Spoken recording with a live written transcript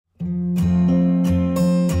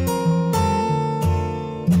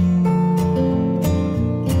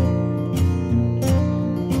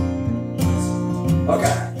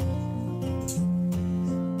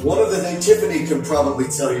Tiffany can probably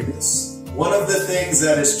tell you this. One of the things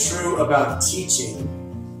that is true about teaching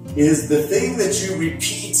is the thing that you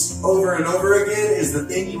repeat over and over again is the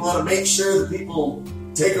thing you want to make sure that people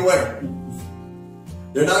take away.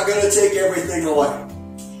 They're not going to take everything away.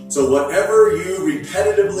 So whatever you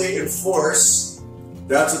repetitively enforce,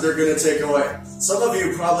 that's what they're going to take away. Some of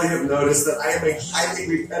you probably have noticed that I am a highly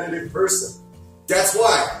repetitive person. That's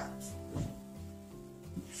why.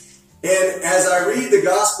 And as I read the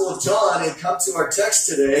Gospel of John and come to our text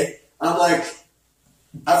today, I'm like,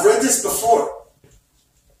 I've read this before.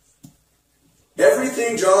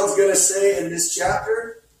 Everything John's going to say in this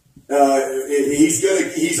chapter,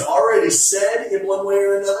 he's already said in one way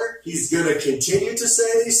or another. He's going to continue to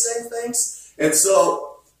say these same things. And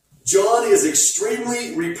so John is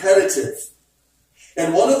extremely repetitive.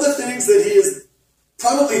 And one of the things that he is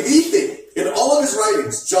probably the thing in all of his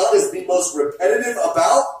writings, John is the most repetitive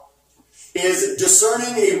about, is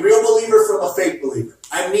discerning a real believer from a fake believer.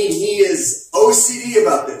 I mean, he is OCD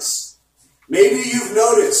about this. Maybe you've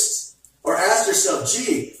noticed or asked yourself,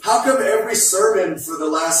 gee, how come every sermon for the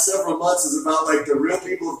last several months is about like the real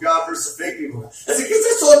people of God versus the fake people? That's because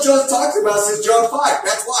that's all John's talked about since John 5.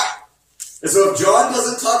 That's why. And so if John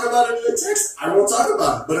doesn't talk about it in the text, I won't talk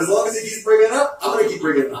about it. But as long as he keeps bringing it up, I'm going to keep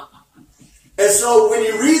bringing it up. And so when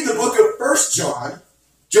you read the book of 1 John,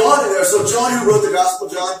 John who wrote the Gospel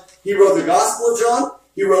of John, he wrote the Gospel of John,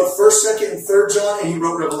 he wrote 1st, 2nd, and 3rd John, and he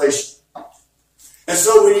wrote Revelation. And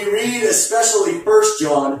so when you read especially 1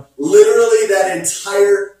 John, literally that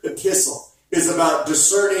entire epistle is about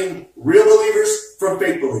discerning real believers from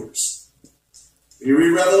fake believers. When you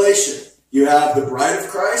read Revelation, you have the bride of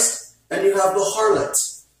Christ and you have the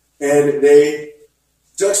harlot. And they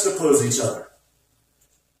juxtapose each other.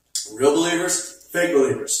 Real believers, fake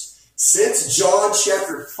believers. Since John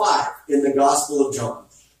chapter 5 in the Gospel of John,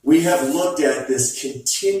 we have looked at this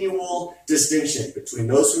continual distinction between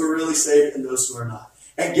those who are really saved and those who are not.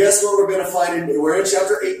 And guess what we're going to find we're in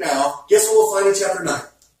chapter 8 now. Guess what we'll find in chapter 9?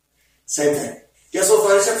 Same thing. Guess what we'll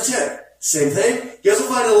find in chapter 10? Same thing. Guess what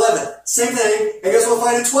we'll find in 11? Same thing. And guess what we'll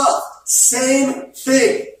find in 12? Same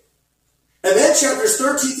thing. And then chapters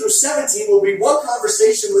 13 through 17 will be one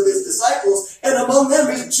conversation with his disciples, and among them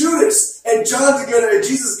is Judas. And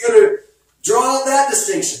Jesus is going to draw out that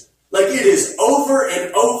distinction. Like it is over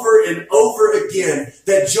and over and over again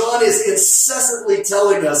that John is incessantly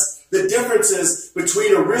telling us the differences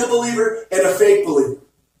between a real believer and a fake believer.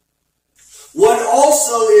 What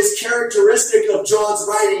also is characteristic of John's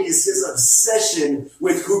writing is his obsession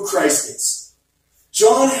with who Christ is.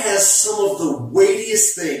 John has some of the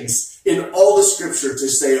weightiest things in all the scripture to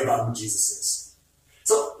say about who Jesus is.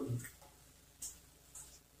 So,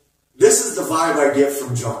 this is the vibe I get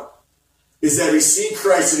from John. Is that he's seen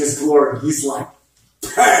Christ in his glory. He's like,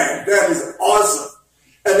 bang, that is awesome.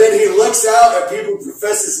 And then he looks out at people who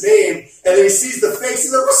profess his name, and then he sees the fakes.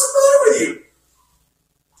 He's like, what's the matter with you?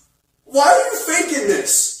 Why are you faking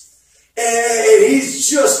this? And he's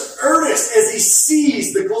just earnest as he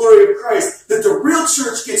sees the glory of Christ, that the real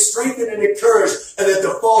church gets strengthened and encouraged, and that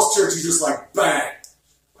the false church is just like, bang.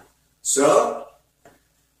 So,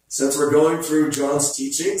 since we're going through John's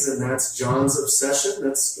teachings, and that's John's obsession,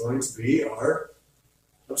 that's going to be our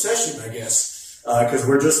obsession, I guess. Because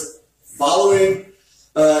we're just following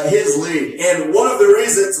his lead. And one of the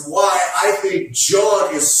reasons why I think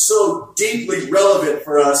John is so deeply relevant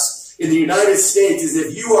for us in the United States is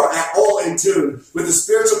if you are at all in tune with the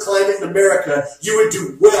spiritual climate in America, you would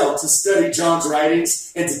do well to study John's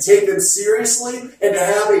writings and to take them seriously and to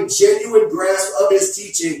have a genuine grasp of his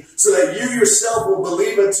teaching so that you yourself will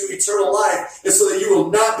believe unto eternal life and so that you will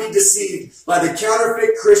not be deceived by the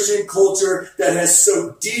counterfeit Christian culture that has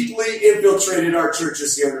so deeply infiltrated our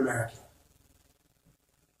churches here in America.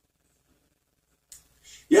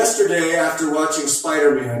 Yesterday, after watching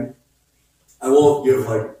Spider-Man, I won't give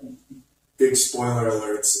big spoiler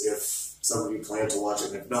alerts if some of you plan to watch it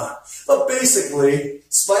and if not. But basically,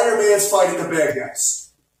 Spider-Man's fighting the bad guys.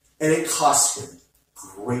 And it costs him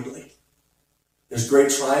greatly. There's great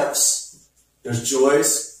triumphs, there's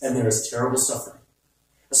joys, and there is terrible suffering.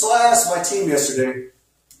 And so I asked my team yesterday,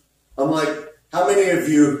 I'm like, how many of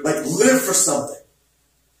you live for something?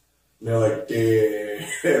 And they're like,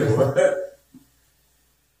 damn, what?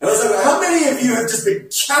 And I was like, how many of you have just been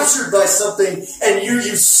captured by something and you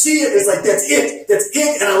see it, it's like, that's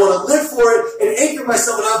it, and I want to live for it and anchor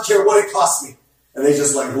myself and I don't care what it costs me. And they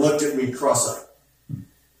just looked at me cross-eyed.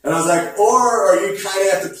 And I was like, or are you kind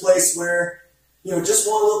of at the place where, just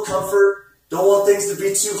want a little comfort, don't want things to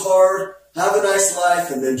be too hard, have a nice life,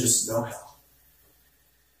 and then just no hell.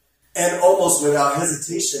 And almost without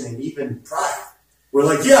hesitation and even pride, we're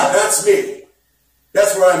like, yeah, that's me.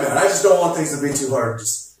 That's where I'm at. I just don't want things to be too hard.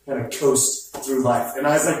 Just kind of coast through life. And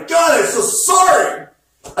I was like, God, I'm so sorry.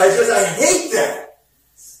 I hate that.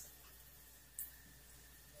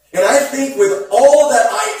 And I think with all that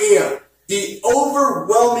I am, the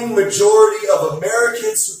overwhelming majority of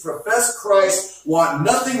Americans who profess Christ want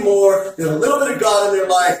nothing more than a little bit of God in their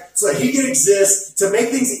life so that He can exist, to make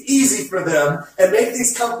things easy for them and make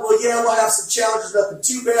things comfortable. Yeah, we'll have some challenges, nothing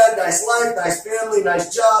too bad, nice life, nice family,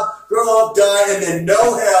 nice job, grow up, die, and then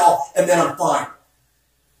no hell, and then I'm fine.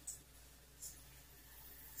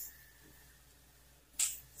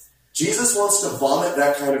 Jesus wants to vomit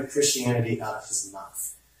that kind of Christianity out of His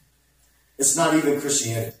mouth. It's not even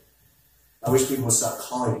Christianity. I wish people would stop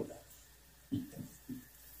calling it that.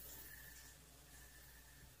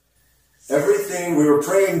 Everything, we were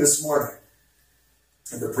praying this morning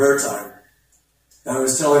at the prayer time, and I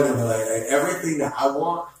was telling them that everything that I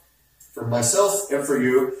want for myself and for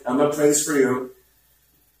you, I'm going to pray this for you,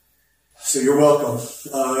 so you're welcome.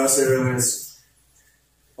 I said earlier,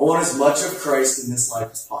 I want as much of Christ in this life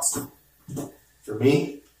as possible. For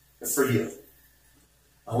me and for you.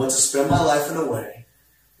 I want to spend my life in a way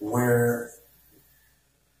where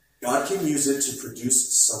God can use it to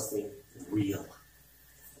produce something real.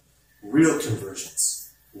 Real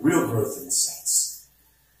conversions. Real growth in the saints.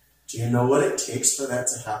 Do you know what it takes for that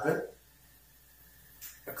to happen?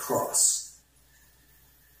 A cross.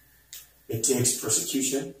 It takes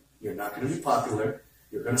persecution. You're not going to be popular.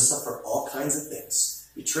 You're going to suffer all kinds of things.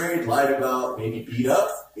 Betrayed, lied about, maybe beat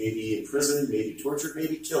up, maybe imprisoned, maybe tortured,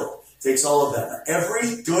 maybe killed. It takes all of that.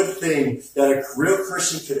 Every good thing that a real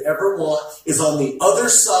Christian could ever want is on the other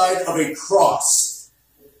side of a cross.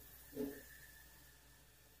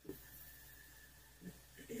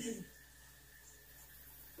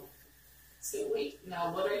 So wait,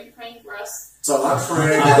 now what are you praying for us? So I'm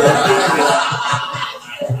praying.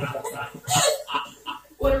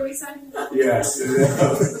 What are we saying? Yes.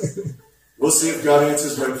 We'll see if God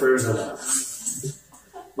answers my prayers or not.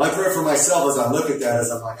 My prayer for myself as I look at that is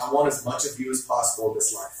I'm like, I want as much of you as possible in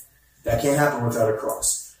this life. That can't happen without a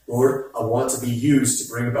cross. Lord, I want to be used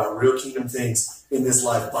to bring about real kingdom things in this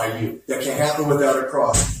life by you. That can't happen without a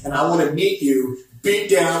cross. And I want to meet you beat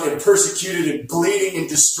down and persecuted and bleeding and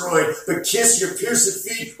destroyed, but kiss your pierced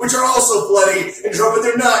feet, which are also bloody and dry, but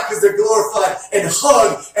they're not because they're glorified, and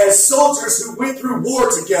hug as soldiers who went through war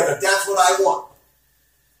together. That's what I want.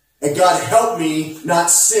 And God, help me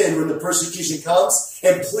not sin when the persecution comes.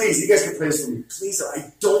 And please, you guys can pray this for me. Please,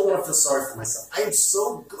 I don't want to feel sorry for myself. I am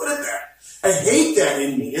so good at that. I hate that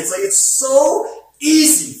in me. It's like, it's so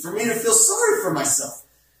easy for me to feel sorry for myself.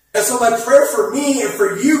 And so my prayer for me and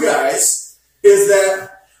for you guys is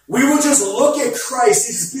that we will just look at Christ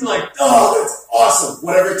and just be like, oh, that's awesome.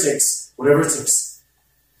 Whatever it takes. Whatever it takes.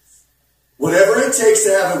 Whatever it takes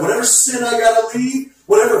to have it. Whatever sin I got to leave.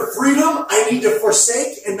 Whatever freedom I need to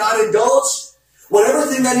forsake and not indulge, whatever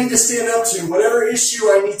thing I need to stand up to, whatever issue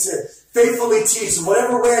I need to faithfully teach,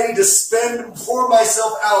 whatever way I need to spend and pour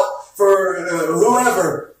myself out for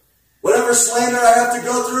whoever, whatever slander I have to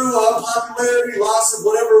go through, unpopularity, loss of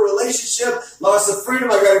whatever relationship, loss of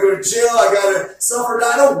freedom, I got to go to jail, I got to suffer.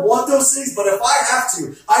 I don't want those things, but if I have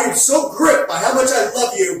to, I am so gripped by how much I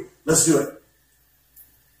love you, let's do it.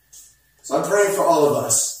 So I'm praying for all of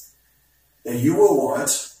us, that you will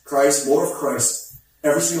want Christ, more of Christ,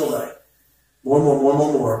 every single day.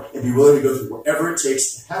 More, and be willing to go through whatever it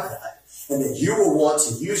takes to have that. And that you will want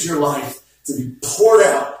to use your life to be poured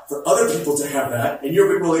out for other people to have that. And you'll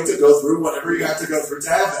be willing to go through whatever you have to go through to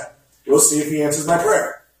have that. We'll see if He answers my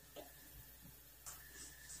prayer.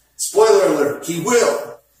 Spoiler alert, He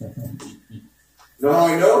will. You know how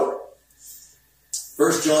I know?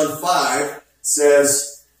 1 John 5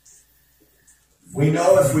 says, we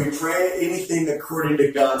know if we pray anything according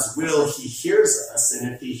to God's will, He hears us.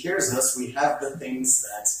 And if He hears us, we have the things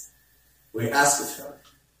that we ask of Him.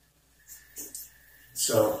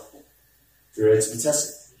 So, you're ready to be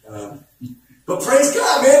tested. But praise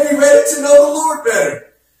God, man. Be ready to know the Lord better.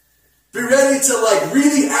 Be ready to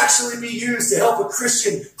really actually be used to help a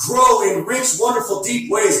Christian grow in rich, wonderful,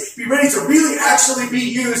 deep ways. Be ready to really actually be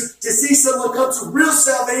used to see someone come to real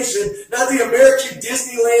salvation, not the American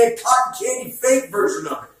Disneyland cotton candy fake version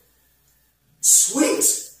of it. Sweet.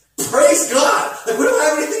 Praise God. We don't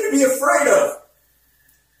have anything to be afraid of.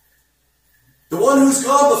 The one who's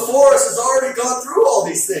gone before us has already gone through all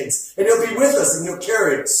these things. And He'll be with us and He'll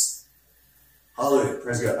carry us. Hallelujah.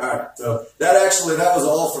 Praise God. All right. So that was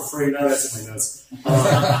all for free. None of that's in my notes.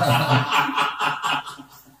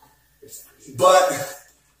 But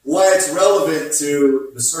why it's relevant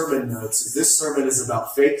to the sermon notes is this sermon is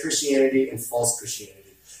about fake Christianity and false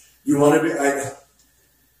Christianity. You want to be...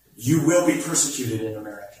 You will be persecuted in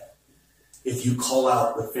America if you call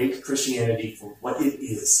out the fake Christianity for what it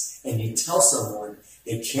is, and you tell someone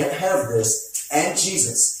they can't have this and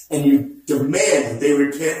Jesus, and you demand that they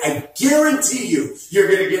repent. I guarantee you're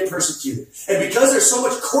going to get persecuted. And because there's so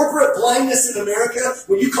much corporate blindness in America,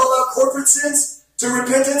 when you call out corporate sins to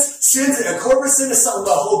repentance, a corporate sin is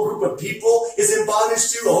something a whole group of people is in bondage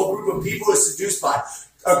to, a whole group of people is seduced by.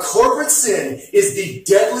 A corporate sin is the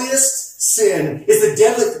deadliest sin,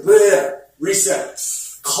 reset.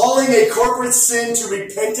 Calling a corporate sin to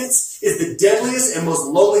repentance is the deadliest and most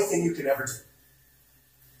lonely thing you can ever do.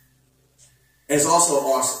 And it's also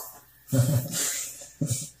awesome.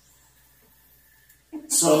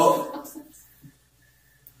 So,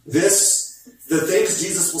 the things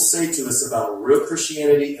Jesus will say to us about real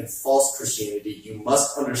Christianity and false Christianity, you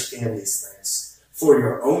must understand these things for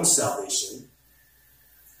your own salvation,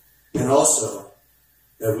 and also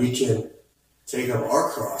that we can take up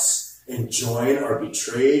our cross and join our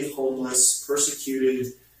betrayed, homeless,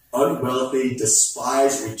 persecuted, unwealthy,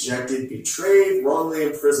 despised, rejected, betrayed, wrongly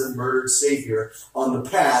imprisoned, murdered Savior on the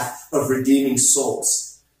path of redeeming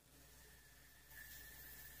souls.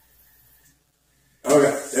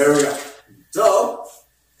 Okay, there we go. So,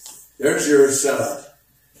 there's your setup,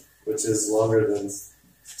 which is longer than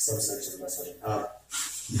some sections of my study.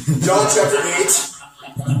 John chapter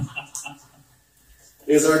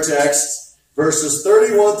 8 is our text, verses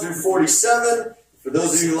 31 through 47. For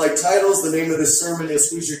those of you who like titles, the name of this sermon is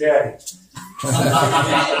Who's Your Daddy?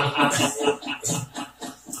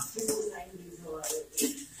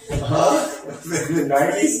 In the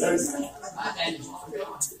 90s?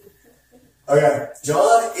 Okay,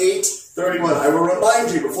 John 8:31. I will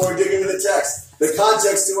remind you, before we dig into the text, the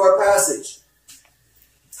context to our passage.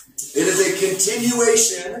 It is a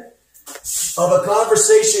continuation of a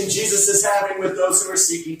conversation Jesus is having with those who are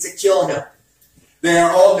seeking to kill him. They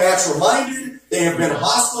are all natural-minded. They have been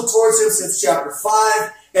hostile towards him since chapter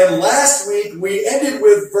 5. And last week, we ended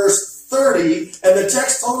with verse 30. And the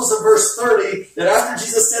text told us in verse 30 that after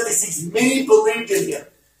Jesus said these things, many believed in him.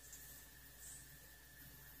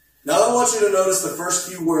 Now I want you to notice the first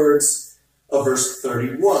few words of verse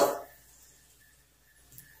 31.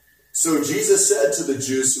 So Jesus said to the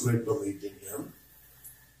Jews who had believed in him,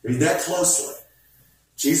 read that closely.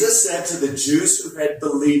 Jesus said to the Jews who had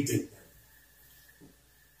believed in him.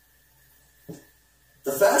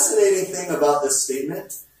 The fascinating thing about this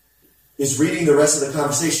statement is reading the rest of the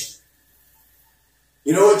conversation.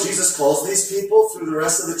 You know what Jesus calls these people through the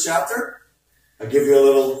rest of the chapter? I'll give you a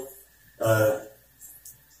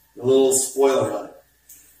little spoiler on it.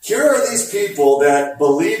 Here are these people that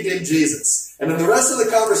believed in Jesus. And in the rest of the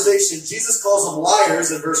conversation, Jesus calls them liars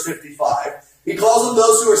in verse 55. He calls them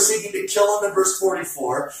those who are seeking to kill him in verse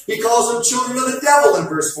 44. He calls them children of the devil in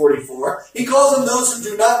verse 44. He calls them those who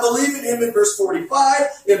do not believe in him in verse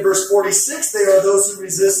 45. In verse 46, they are those who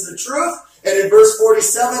resist the truth. And in verse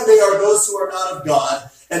 47, they are those who are not of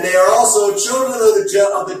God. And they are also children of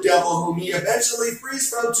the devil whom he eventually frees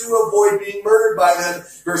from to avoid being murdered by them.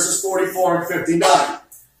 Verses 44 and 59.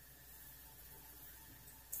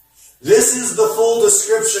 This is the full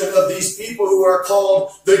description of these people who are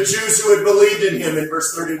called the Jews who had believed in him in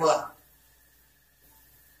verse 31.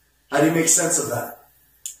 How do you make sense of that?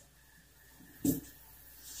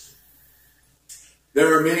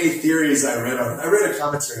 There are many theories I read on it. I read a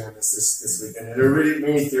commentary on this weekend, and there are really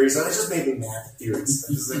many theories on it. It just made me mad at theories.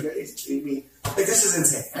 I'm just like, are you kidding me? Like, this is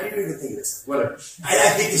insane. How do you even think of this? Whatever. I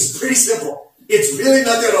think it's pretty simple. It's really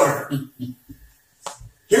not that hard.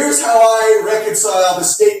 Here's how I reconcile the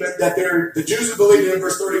statement that the Jews who believed in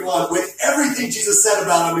verse 31 with everything Jesus said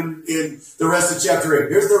about them in the rest of chapter 8.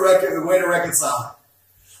 Here's the way to reconcile it.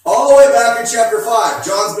 All the way back in chapter 5,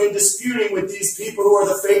 John's been disputing with these people who are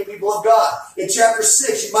the fake people of God. In chapter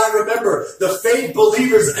 6, you might remember, the fake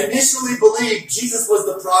believers initially believed Jesus was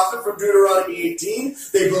the prophet from Deuteronomy 18.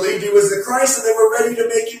 They believed he was the Christ, and they were ready to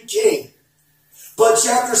make him king. But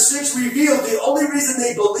chapter 6 revealed the only reason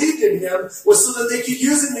they believed in him was so that they could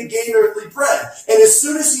use him to gain earthly bread. And as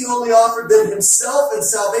soon as he only offered them himself and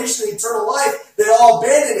salvation and eternal life, they all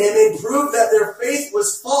abandoned him and proved that their faith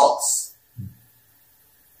was false.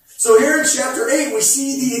 So here in chapter 8, we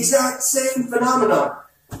see the exact same phenomenon.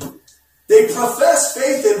 They profess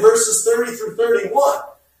faith in verses 30 through 31.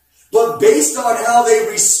 But based on how they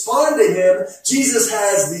respond to him, Jesus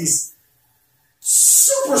has these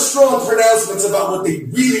super strong pronouncements about what they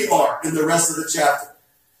really are in the rest of the chapter.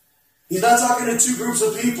 He's not talking to two groups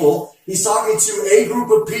of people. He's talking to a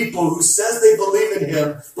group of people who says they believe in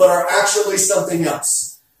him, but are actually something else.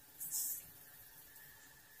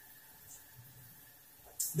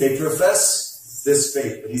 They profess this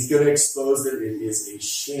faith, but he's going to expose that it is a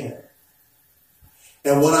sham.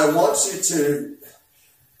 And what I want you to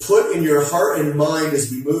put in your heart and mind as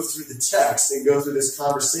we move through the text and go through this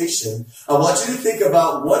conversation, I want you to think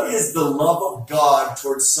about what is the love of God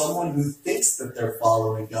towards someone who thinks that they're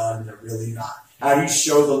following God and they're really not. How do you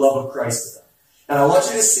show the love of Christ to them? And I want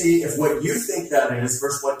you to see if what you think that is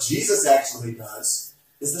versus what Jesus actually does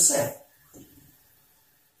is the same.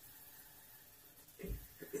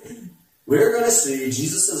 We're going to see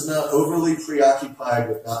Jesus is not overly preoccupied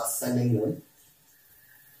with not offending them.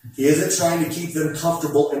 He isn't trying to keep them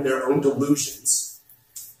comfortable in their own delusions.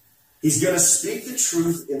 He's going to speak the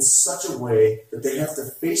truth in such a way that they have to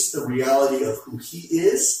face the reality of who he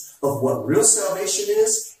is, of what real salvation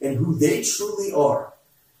is, and who they truly are.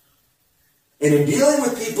 And in dealing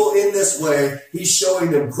with people in this way, he's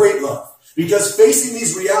showing them great love. Because facing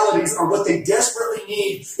these realities are what they desperately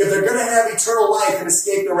need if they're going to have eternal life and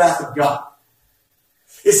escape the wrath of God.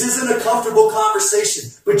 This isn't a comfortable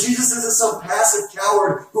conversation, but Jesus isn't some passive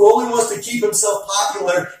coward who only wants to keep himself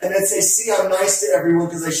popular and then say, see, I'm nice to everyone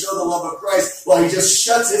because I show the love of Christ, while he just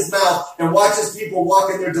shuts his mouth and watches people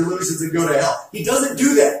walk in their delusions and go to hell. He doesn't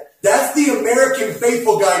do that. That's the American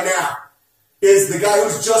faithful guy now, is the guy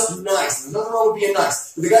who's just nice. There's nothing wrong with being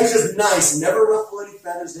nice. But the guy who's just nice, never ruffle any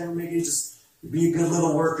feathers, never make any, just be a good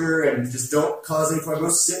little worker and just don't cause any problem.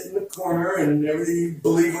 Go sit in the corner and everything you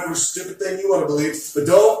believe, whatever stupid thing you want to believe, but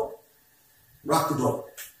don't rock the boat.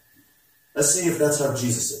 Let's see if that's how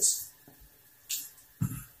Jesus is.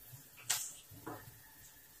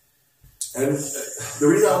 And the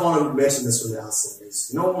reason I want to mention this from the outset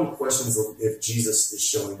is no one questions if Jesus is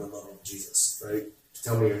showing the love of Jesus, right?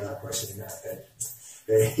 Tell me you're not questioning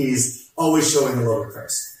that. He's always showing the love of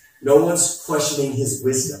Christ. No one's questioning his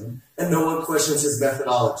wisdom, and no one questions his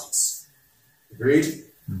methodologies. Agreed?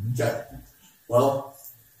 Mm-hmm. Okay. Well,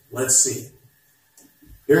 let's see.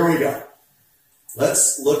 Here we go.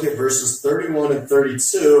 Let's look at verses 31 and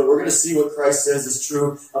 32. We're going to see what Christ says is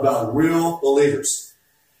true about real believers.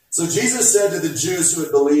 So Jesus said to the Jews who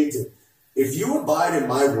had believed him, if you abide in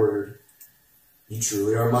my word, you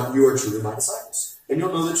are truly my disciples. And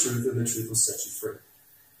you'll know the truth, and the truth will set you free.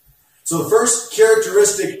 So the first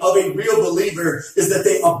characteristic of a real believer is that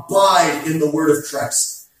they abide in the word of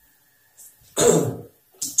Christ. To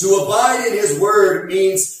abide in his word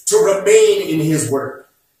means to remain in his word.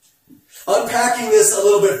 Unpacking this a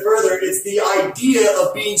little bit further, it's the idea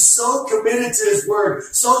of being so committed to his word,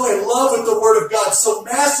 so in love with the word of God, so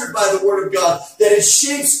mastered by the word of God, that it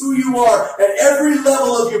shapes who you are at every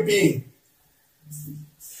level of your being.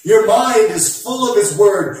 Your mind is full of his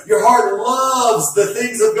word. Your heart loves the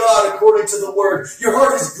things of God according to the word. Your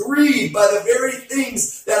heart is grieved by the very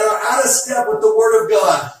things that are out of step with the word of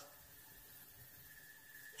God.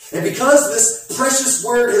 And because this precious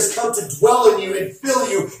word has come to dwell in you and fill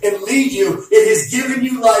you and lead you, it has given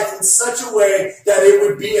you life in such a way that it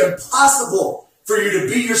would be impossible for you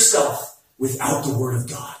to be yourself without the word of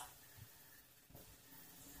God.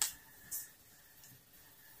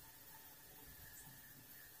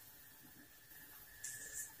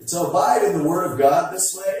 So abide in the word of God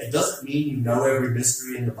this way. It doesn't mean you know every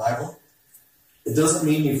mystery in the Bible. It doesn't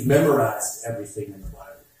mean you've memorized everything in the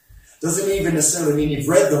Bible. It doesn't even necessarily mean you've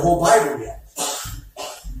read the whole Bible yet.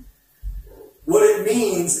 What it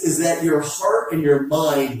means is that your heart and your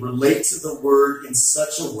mind relate to the word in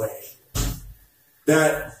such a way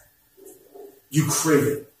that you crave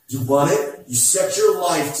it. You want it. You set your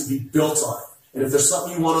life to be built on it. And if there's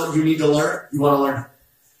something you need to learn, you want to learn it.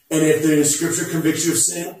 And if the scripture convicts you of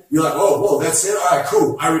sin, you're like, oh, whoa, that's it? All right,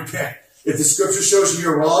 cool, I repent. If the scripture shows you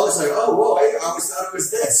you're wrong, it's like, oh, whoa, I always thought it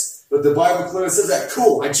was this. But the Bible clearly says that.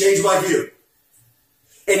 Cool, I changed my view.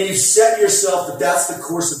 And you set yourself that that's the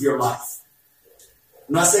course of your life.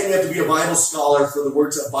 I'm not saying you have to be a Bible scholar for the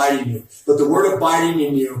word to abide in you. But the word abiding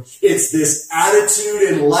in you, it's this attitude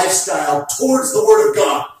and lifestyle towards the word of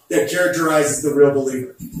God that characterizes the real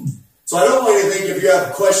believer. So I don't want you to think if you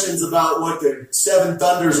have questions about what the seven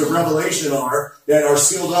thunders of Revelation are that are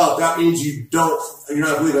sealed up, that means you're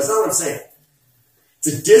not believing. That's not what I'm saying. It's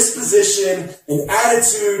a disposition, an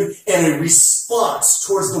attitude, and a response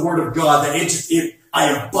towards the word of God that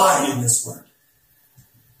I abide in this word.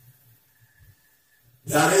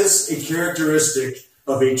 That is a characteristic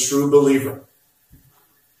of a true believer.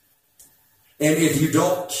 And if you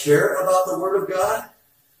don't care about the word of God,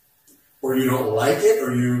 or you don't like it,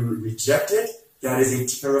 or you reject it, that is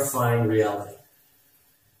a terrifying reality.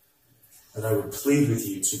 And I would plead with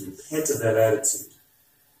you to repent of that attitude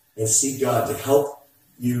and seek God to help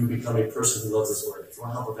you become a person who loves His word. If you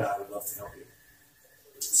want help with that, we'd love to help you.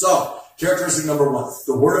 So, characteristic number one,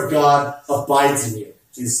 the word of God abides in you.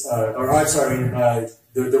 The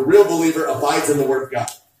real believer abides in the Word of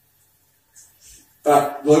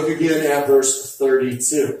God. Look again at verse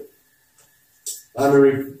 32. I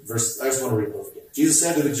just want to read both again. Jesus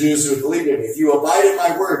said to the Jews who had believed in me, if you abide in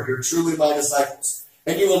my word, you're truly my disciples.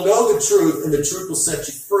 And you will know the truth, and the truth will set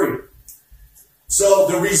you free. So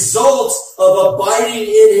the result of abiding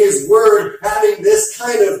in his word, having this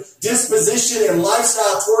kind of disposition and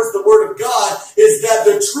lifestyle towards the word of God, is that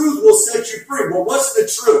the truth will set you free. Well, what's the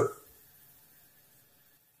truth?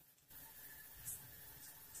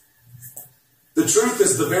 The truth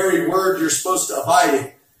is the very word you're supposed to abide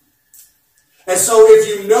in. And so if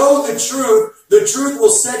you know the truth will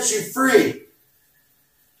set you free.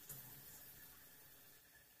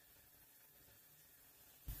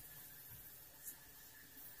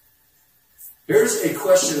 Here's a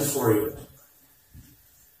question for you.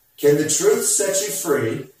 Can the truth set you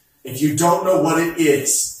free if you don't know what it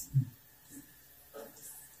is?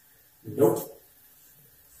 Nope.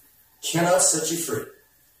 Cannot set you free.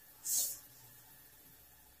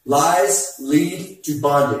 Lies lead to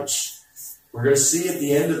bondage. We're going to see at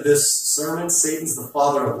the end of this sermon, Satan's the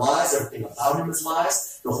father of lies. Everything about him is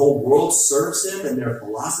lies. The whole world serves him, and their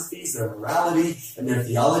philosophies, their morality, and their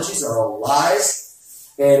theologies are all lies.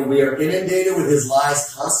 And we are inundated with his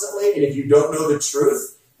lies constantly. And if you don't know the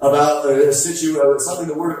truth about something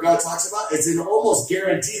the Word of God talks about, it's an almost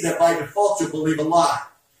guarantee that by default you'll believe a lie.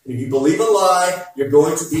 And if you believe a lie, you're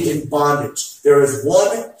going to be in bondage. There is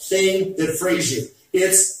one thing that frees you.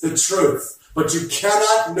 It's the truth. But you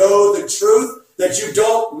cannot know the truth that you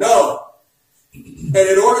don't know. And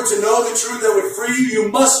in order to know the truth that would free you, you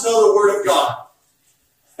must know the Word of God.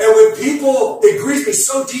 And when people, it grieves me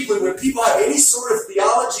so deeply when people have any sort of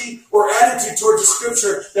theology or attitude towards the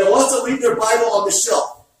Scripture that wants to leave their Bible on the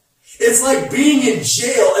shelf. It's like being in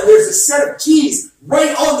jail and there's a set of keys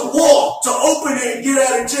right on the wall to open it and get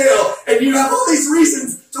out of jail. And you have all these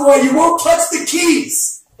reasons to why you won't touch the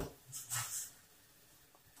keys.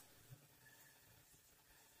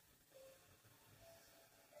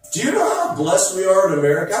 Do you know how blessed we are in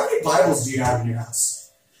America? How many Bibles do you have in your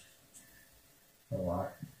house? A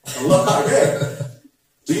lot. A lot, yeah.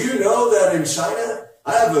 Do you know that in China,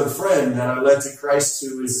 I have a friend that I led to Christ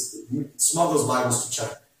who smuggles Bibles to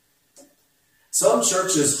China. Some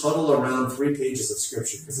churches huddle around 3 pages of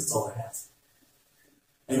Scripture because it's all they have.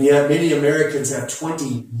 And yet many Americans have 20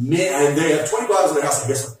 and they have 20 Bibles in their house. And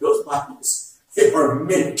guess what? Those Bibles, they are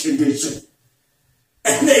mint condition.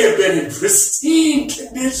 And they have been in pristine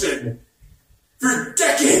condition for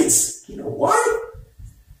decades. You know why?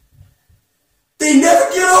 They never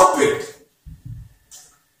get opened.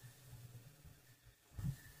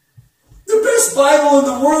 The best Bible in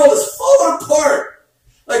the world is falling apart.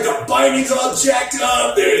 Like the binding's all jacked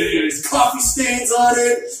up. There's coffee stains on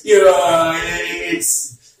it. You know, it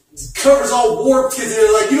covers all warped.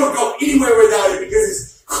 Like you don't go anywhere without it because it's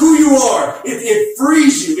who you are. It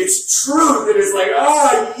frees you. It's truth. It is like,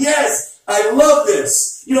 yes, I love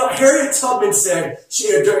this. You know, Harriet Tubman said,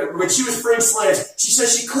 when she was freeing slaves, she said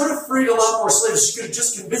she could have freed a lot more slaves. She could have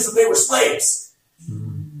just convinced them they were slaves.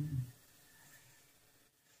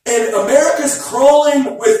 And America's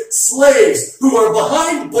crawling with slaves who are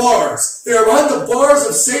behind bars. They are behind the bars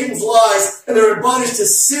of Satan's lies, and they're admonished to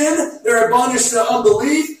sin, they're admonished to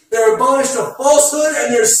unbelief, they're admonished to falsehood,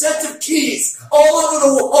 and they're sets of keys all over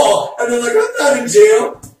the wall. And they're like, I'm not in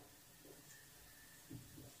jail.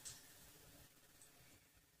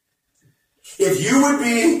 If you would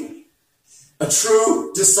be a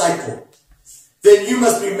true disciple, then you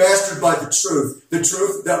must be mastered by the truth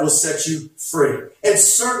that will set you free. And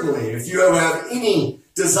certainly, if you have any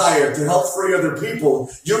desire to help free other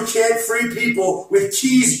people, you can't free people with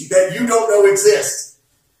keys that you don't know exist.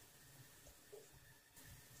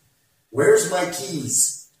 Where's my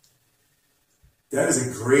keys? That is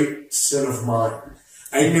a great sin of mine.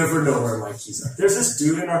 I never know where my keys are. There's this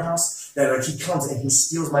dude in our house that he comes and he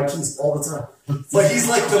steals my keys all the time. But he's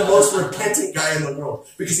like the most repentant guy in the world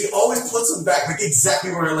because he always puts them back like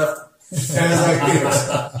exactly where I left them. And it's like,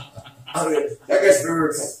 that guy's very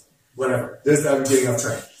repentant. Whatever. I'm getting off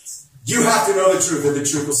track. You have to know the truth, and the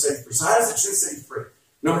truth will set you free. So how does the truth set you free?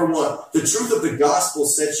 Number one, the truth of the gospel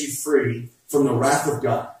sets you free from the wrath of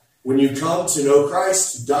God. When you come to know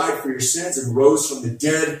Christ, who died for your sins and rose from the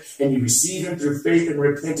dead, and you receive him through faith and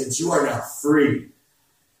repentance, you are now free.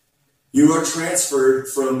 You are transferred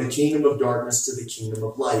from the kingdom of darkness to the kingdom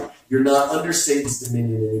of light. You're not under Satan's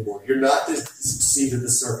dominion anymore. You're not the seed of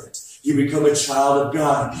the serpent. You become a child of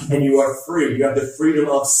God, and you are free. You have the freedom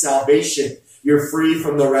of salvation. You're free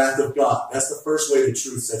from the wrath of God. That's the first way the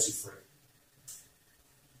truth sets you free.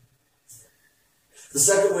 The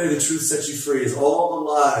second way the truth sets you free is all the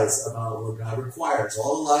lies about what God requires,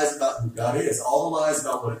 all the lies about who God is, all the lies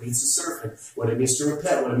about what it means to serve Him, what it means to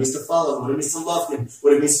repent, what it means to follow Him, what it means to love Him,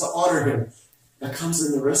 what it means to honor Him. That comes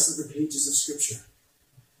in the rest of the pages of Scripture.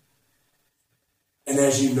 And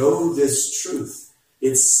as you know this truth,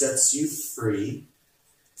 it sets you free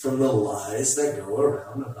from the lies that go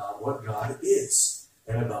around about what God is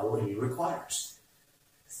and about what He requires.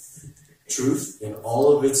 Truth in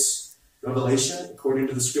all of its revelation, according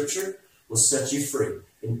to the Scripture, will set you free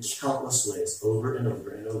in countless ways, over and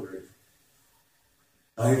over and over again.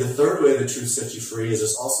 I think the third way the truth sets you free is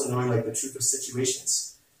just also knowing like the truth of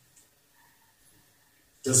situations.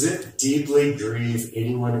 Does it deeply grieve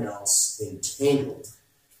anyone else entangled?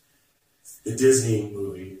 The Disney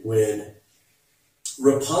movie, when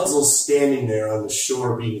Rapunzel's standing there on the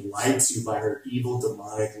shore being lied to by her evil,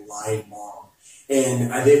 demonic, lying mom.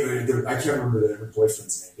 And I can't remember her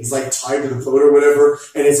boyfriend's name. He's like tied to the boat or whatever,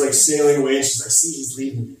 and it's like sailing away, and she's like, see, he's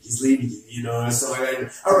leaving you, you know. And so I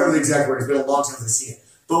don't remember the exact word. It's been a long time since I've seen it.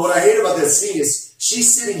 But what I hate about that scene is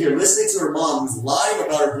she's sitting here listening to her mom who's lying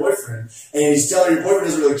about her boyfriend, and he's telling her your boyfriend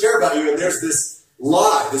doesn't really care about you, and there's this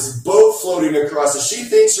lie, this boat floating across, and she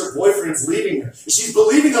thinks her boyfriend's leaving her. And she's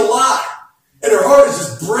believing a lie. And her heart is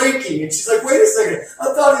just breaking. And she's like, wait a second,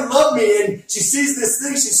 I thought he loved me. And she sees this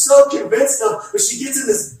thing she's so convinced of, but she gets in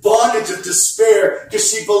this bondage of despair because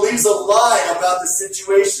she believes a lie about the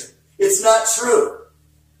situation. It's not true.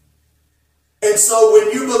 And so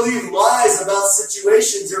when you believe lies about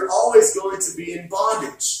situations, you're always going to be in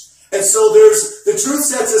bondage. And so there's the truth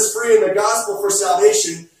sets us free in the gospel for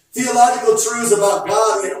salvation. Theological truths about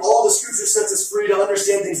God and all the Scripture sets us free to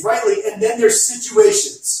understand things rightly. And then there's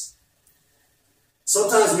situations.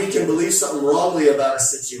 Sometimes we can believe something wrongly about a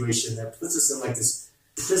situation that puts us in like this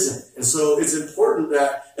prison. And so it's important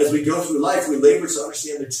that as we go through life, we labor to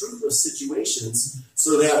understand the truth of situations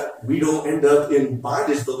so that we don't end up in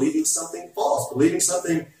bondage believing something false, believing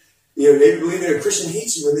something, maybe believing a Christian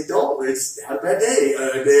hates you when they don't. They had a bad day.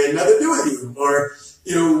 They had nothing to do with you. Or,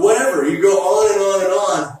 whatever. You go on and on and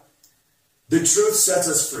on. The truth sets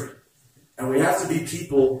us free. And we have to be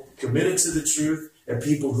people committed to the truth and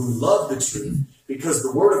people who love the truth. Because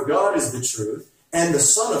the Word of God is the truth, and the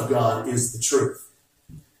Son of God is the truth.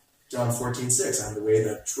 John 14:6, I am the way,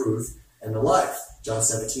 the truth, and the life. John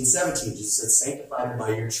 17:17, Jesus said, sanctify them by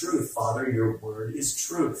your truth. Father, your Word is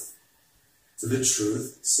truth. So the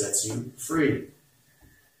truth sets you free.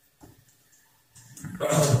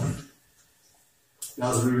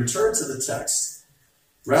 Now, as we return to the text,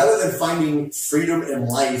 rather than finding freedom and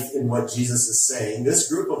life in what Jesus is saying, this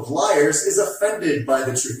group of liars is offended by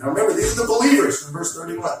the truth. Now remember, these are the believers from verse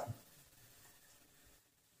 31.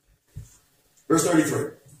 Verse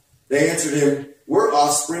 33. They answered him, we're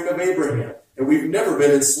offspring of Abraham, and we've never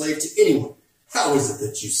been enslaved to anyone. How is it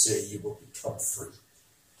that you say you will become free?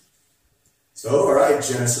 So, all right,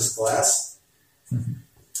 Genesis class.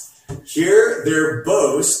 Here, their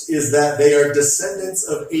boast is that they are descendants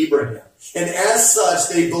of Abraham. And as such,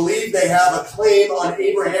 they believe they have a claim on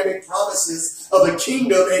Abrahamic promises of a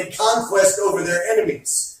kingdom and conquest over their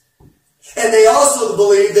enemies. And they also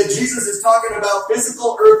believe that Jesus is talking about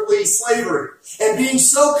physical earthly slavery. And being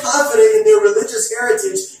so confident in their religious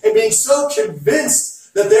heritage and being so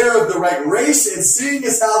convinced that they're of the right race and seeing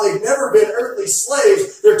as how they've never been earthly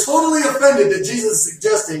slaves, they're totally offended that Jesus is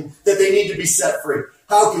suggesting that they need to be set free.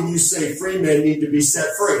 How can you say free men need to be set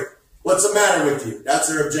free? What's the matter with you? That's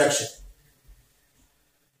their objection.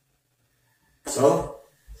 So,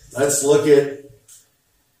 let's look at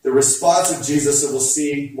the response of Jesus and we'll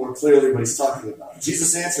see more clearly what he's talking about.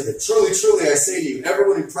 Jesus answered them, truly, truly, I say to you,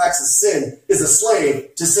 everyone who practices sin is a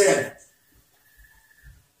slave to sin.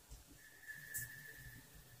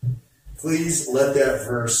 Please let that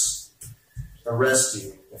verse arrest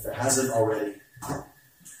you if it hasn't already.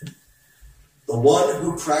 The one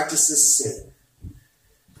who practices sin,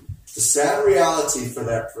 the sad reality for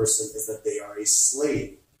that person is that they are a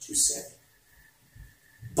slave to sin.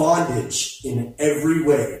 Bondage in every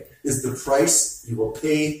way is the price you will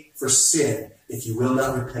pay for sin if you will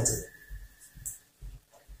not repent of it.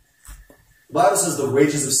 The Bible says the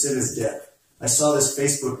wages of sin is death. I saw this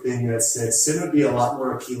Facebook thing that said sin would be a lot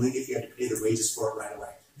more appealing if you had to pay the wages for it right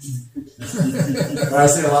away. When I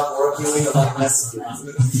say a lot more appealing, a lot less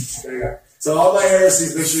appealing. There you go. So all my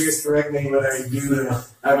heresies, make sure you guys correct me when I do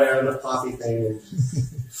have my own coffee thing and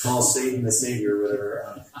call Satan the Savior or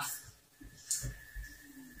whatever.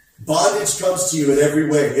 Bondage comes to you in every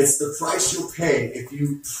way. It's the price you'll pay if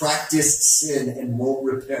you practice sin and won't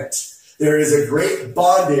repent. There is a great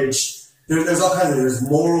bondage. There's all kinds of, there's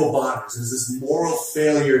moral bondage. There's this moral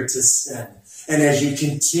failure to sin. And as you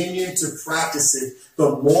continue to practice it, the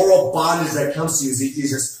moral bondage that comes to you is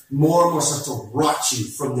just more and more starts to rot you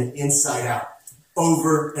from the inside out,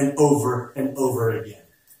 over and over and over again.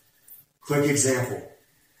 Quick example.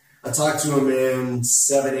 I talked to a man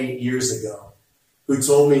 7-8 years ago who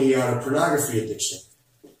told me he had a pornography addiction.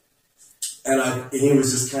 And he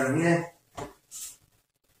was just kind of, eh.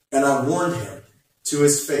 And I warned him to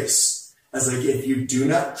his face. I was like, if you do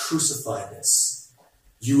not crucify this,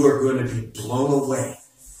 you are going to be blown away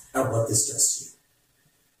at what this does to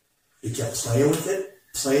you. He kept playing with it,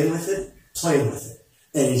 playing with it, playing with it.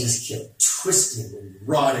 And he just kept twisting and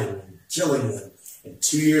rotting and killing them. And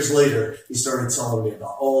 2 years later, he started telling me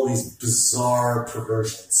about all these bizarre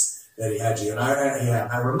perversions that he had you. And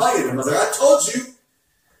I reminded him, I was like, I told you.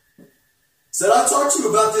 Said, I talked to you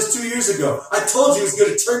about this 2 years ago. I told you it was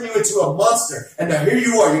going to turn you into a monster. And now here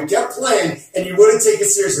you are. You kept playing and you wouldn't take it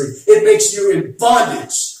seriously. It makes you in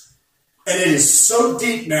bondage. And it is so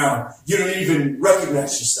deep now, you don't even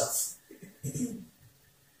recognize yourself.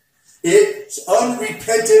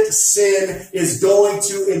 Unrepentant sin is going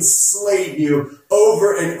to enslave you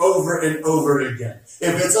over and over and over again.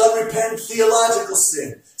 If it's unrepentant theological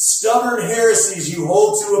sin, stubborn heresies you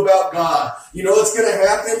hold to about God, you know what's going to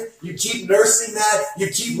happen? You keep nursing that. You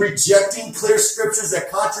keep rejecting clear scriptures that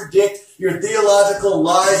contradict your theological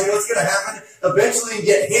lies. You know what's going to happen? Eventually you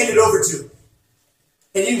get handed over to it.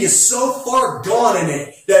 And you get so far gone in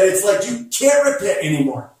it that it's like you can't repent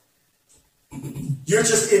anymore. You're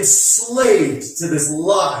just enslaved to this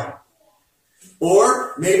lie.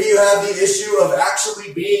 Or maybe you have the issue of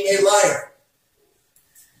actually being a liar.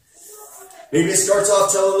 Maybe it starts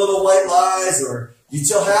off telling little white lies, or you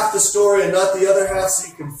tell half the story and not the other half so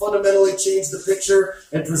you can fundamentally change the picture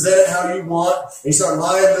and present it how you want. And you start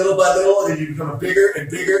lying little by little, and then you become a bigger and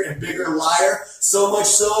bigger and bigger liar. So much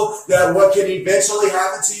so that what can eventually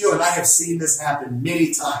happen to you, and I have seen this happen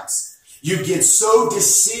many times, you get so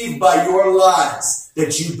deceived by your lies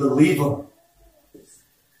that you believe them.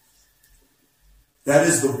 That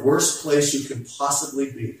is the worst place you can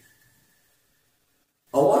possibly be.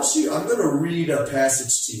 I'm going to read a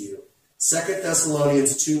passage to you. 2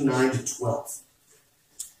 Thessalonians 2, 9-12.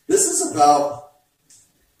 This is about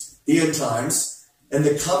the end times and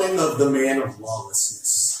the coming of the man of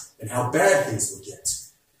lawlessness and how bad things will get.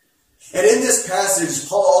 And in this passage,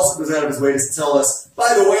 Paul also goes out of his way to tell us,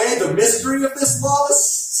 by the way, the mystery of this lawless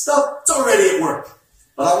stuff, it's already at work.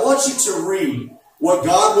 But I want you to read what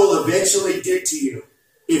God will eventually do to you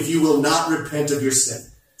if you will not repent of your sin.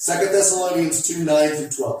 2 Thessalonians 2,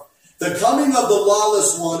 9-12. The coming of the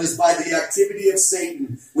lawless one is by the activity of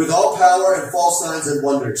Satan, with all power and false signs and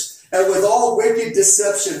wonders, and with all wicked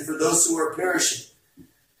deception for those who are perishing,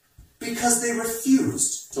 because they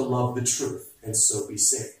refused to love the truth and so be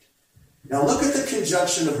saved. Now look at the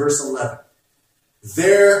conjunction of verse 11.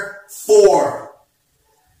 Therefore,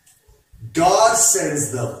 God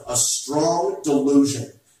sends them a strong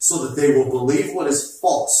delusion so that they will believe what is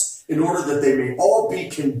false, in order that they may all be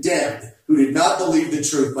condemned who did not believe the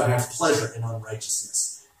truth but have pleasure in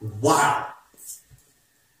unrighteousness. Wow.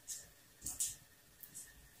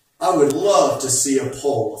 I would love to see a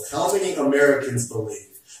poll of how many Americans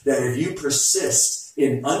believe that if you persist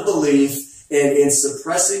in unbelief and in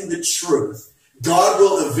suppressing the truth, God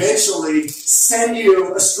will eventually send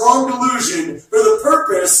you a strong delusion for the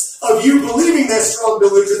purpose of you believing that strong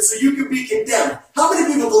delusion so you can be condemned. How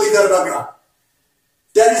many people believe that about God?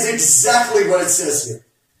 That is exactly what it says here.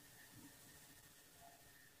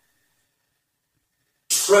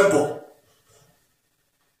 Tremble.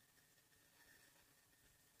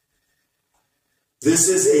 This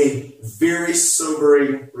is a very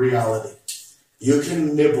sobering reality. You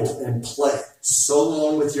can nibble and play so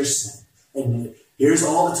long with your sin. And here's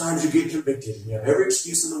all the times you get convicted. And you have every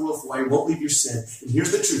excuse in the world for why you won't leave your sin. And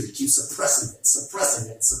here's the truth. You keep suppressing it, suppressing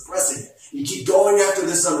it, suppressing it. You keep going after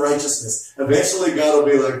this unrighteousness. Eventually God will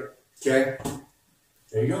be like, okay,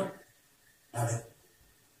 there you go. Have it.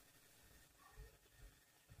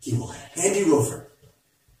 He will hand you over.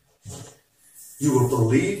 You will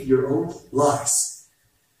believe your own lies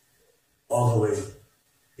all the way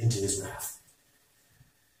into his wrath.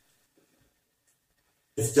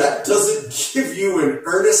 If that doesn't give you an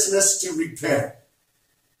earnestness to repent,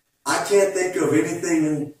 I can't think of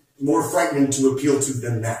anything more frightening to appeal to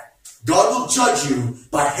than that. God will judge you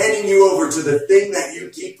by handing you over to the thing that you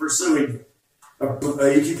keep pursuing.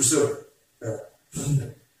 You keep pursuing.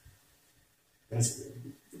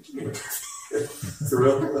 For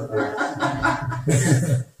real?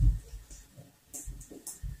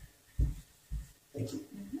 Thank you.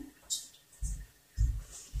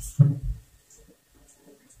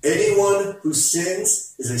 Anyone who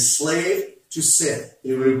sins is a slave to sin,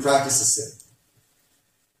 anyone who practices sin.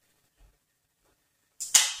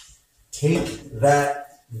 Take that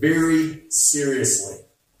very seriously.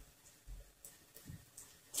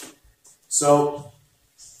 So,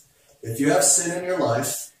 if you have sin in your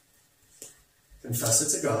life, confess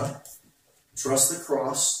it to God. Trust the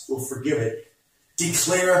cross will forgive it.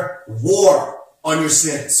 Declare war on your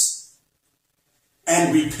sins.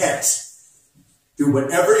 And repent. Do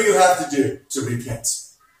whatever you have to do to repent.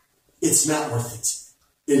 It's not worth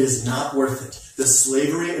it. It is not worth it. The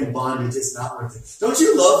slavery and bondage is not worth it. Don't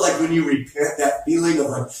you love, like, when you repent, that feeling of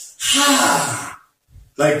like,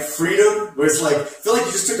 like freedom? Where it's like, feel like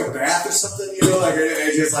you just took a bath or something, like,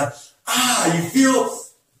 it's just like, you feel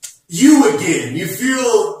you again. You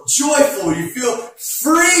feel joyful. You feel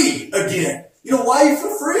free again. You know why you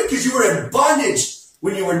feel free? Because you were in bondage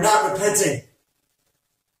when you were not repenting.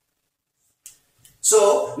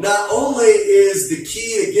 So, not only is the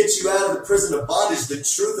key to get you out of the prison of bondage the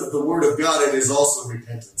truth of the Word of God, it is also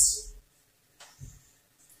repentance.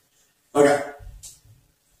 Okay.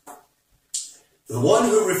 For the one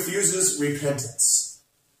who refuses repentance,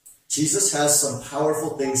 Jesus has some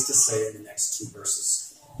powerful things to say in the next two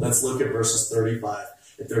verses. Let's look at verses 35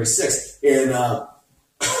 and 36.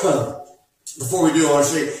 Before we do, I want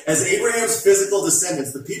to show you, as Abraham's physical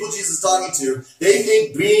descendants, the people Jesus is talking to, they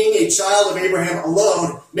think being a child of Abraham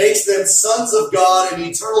alone makes them sons of God and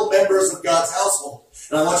eternal members of God's household.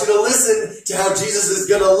 And I want you to listen to how Jesus is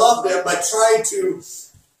going to love them by trying to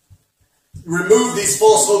remove these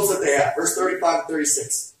false hopes that they have. Verse 35 and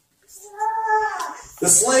 36. The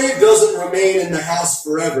slave doesn't remain in the house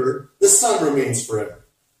forever. The son remains forever.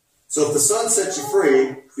 So if the son sets you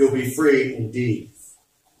free, you'll be free indeed.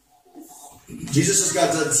 Jesus just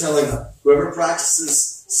got done telling them, whoever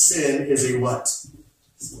practices sin is a what?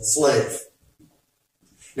 Slave.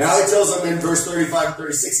 Now he tells them in verse 35 and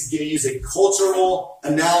 36, he's going to use a cultural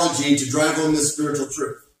analogy to drive home this spiritual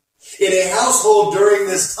truth. In a household during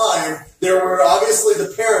this time, there were obviously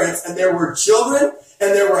the parents, and there were children,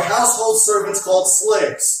 and there were household servants called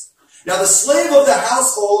slaves. Now the slave of the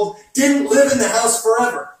household didn't live in the house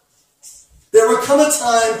forever. There would come a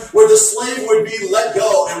time where the slave would be let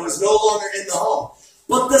go and was no longer in the home.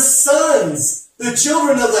 But the sons, the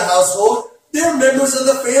children of the household, they're members of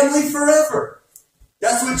the family forever.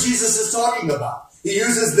 That's what Jesus is talking about. He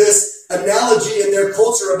uses this analogy in their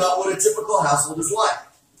culture about what a typical household is like.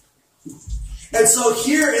 And so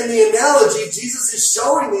here in the analogy, Jesus is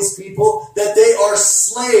showing these people that they are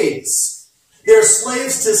slaves. They're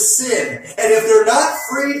slaves to sin. And if they're not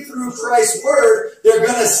freed through Christ's word, they're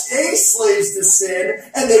going to stay slaves to sin,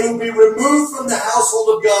 and they will be removed from the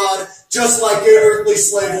household of God, just like their earthly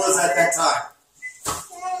slave was at that time.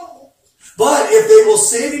 But if they will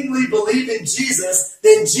savingly believe in Jesus,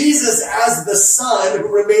 then Jesus as the Son, who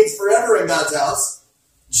remains forever in God's house,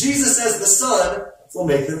 Jesus as the Son will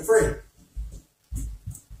make them free.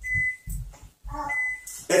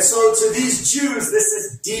 And so to these Jews, this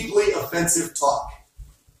is deeply offensive talk.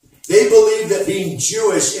 They believe that being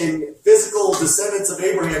Jewish and physical descendants of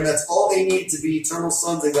Abraham, that's all they need to be eternal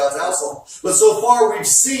sons in God's household. But so far we've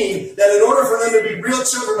seen that in order for them to be real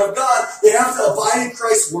children of God, they have to abide in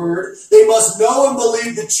Christ's word, they must know and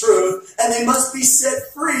believe the truth, and they must be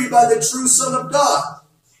set free by the true Son of God.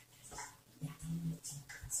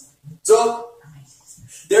 So,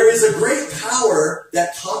 there is a great power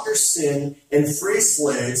that conquers sin and frees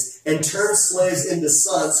slaves and turns slaves into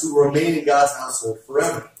sons who remain in God's household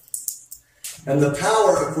forever. And the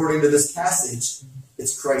power, according to this passage,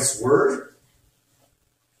 it's Christ's word,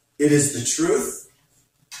 it is the truth,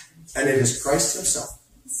 and it is Christ himself.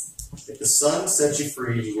 If the Son sets you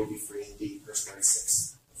free, you will be free indeed. Verse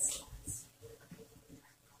 26.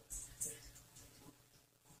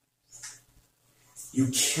 You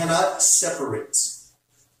cannot separate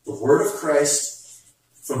the word of Christ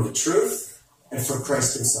from the truth and from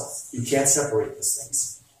Christ himself. You can't separate those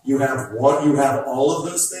things. You have one, you have all of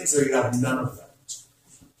those things, or you have none of them.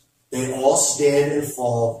 They all stand and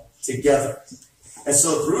fall together. And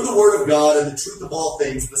so through the word of God and the truth of all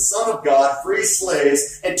things, the Son of God frees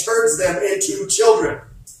slaves and turns them into children.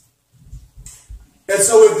 And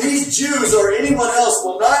so if these Jews or anyone else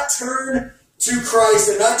will not turn to Christ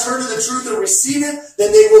and not turn to the truth and receive it,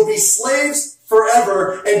 then they will be slaves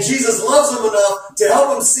forever, and Jesus loves them enough to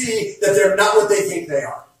help them see that they're not what they think they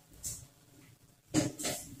are.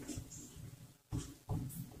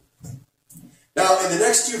 Now, in the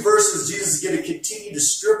next two verses, Jesus is going to continue to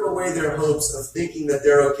strip away their hopes of thinking that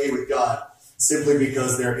they're okay with God simply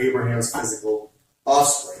because they're Abraham's physical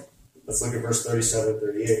offspring. Let's look at verse 37 and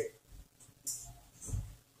 38.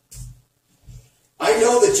 I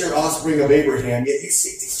know that you're offspring of Abraham, yet you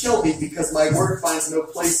seek to kill me because my word finds no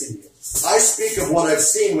place in you. I speak of what I've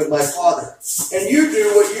seen with my father, and you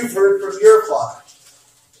do what you've heard from your father.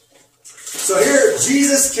 So here,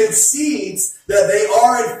 Jesus concedes that they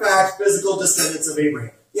are in fact physical descendants of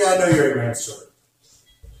Abraham. Yeah, I know you're Abraham's children.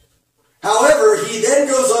 However, he then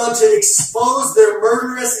goes on to expose their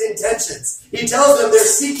murderous intentions. He tells them they're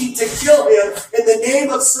seeking to kill him in the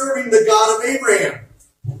name of serving the God of Abraham.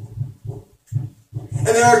 And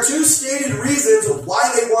there are two stated reasons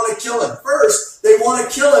why they want to kill him. First, they want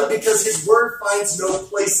to kill him because his word finds no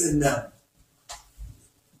place in them.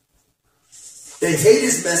 They hate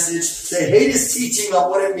his message, they hate his teaching on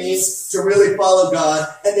what it means to really follow God,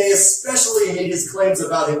 and they especially hate his claims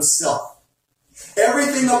about himself.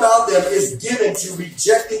 Everything about them is given to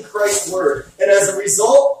rejecting Christ's word, and as a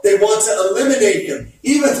result, they want to eliminate him,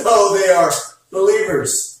 even though they are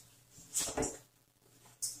believers.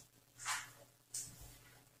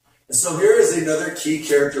 And so here is another key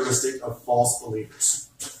characteristic of false believers.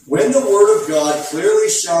 When the word of God clearly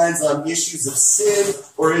shines on issues of sin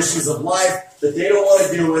or issues of life that they don't want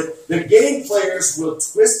to deal with, the game players will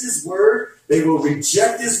twist his word, they will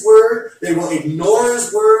reject his word, they will ignore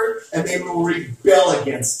his word, and they will rebel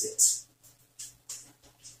against it.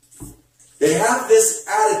 They have this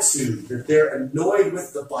attitude that they're annoyed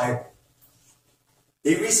with the Bible.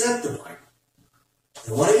 They resent the Bible.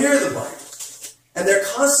 They want to hear the Bible. And they're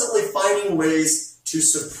constantly finding ways to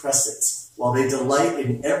suppress it, while they delight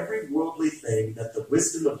in every worldly thing that the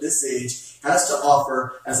wisdom of this age has to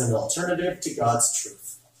offer as an alternative to God's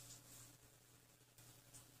truth.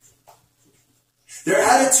 Their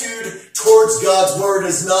attitude towards God's word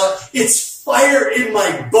is not, it's fire in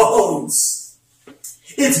my bones.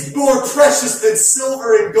 It's more precious than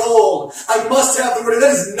silver and gold. I must have the word.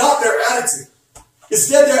 That is not their attitude.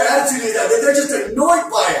 Instead, their attitude is that they're just annoyed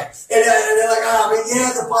by it. And they're like,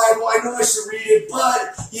 yeah, the Bible, I know I should read it,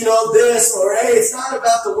 but, this, or hey, it's not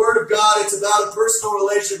about the Word of God, it's about a personal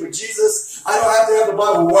relationship with Jesus. I don't have to have the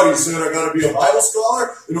Bible. What, you said I got to be a Bible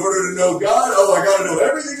scholar in order to know God? Oh, I got to know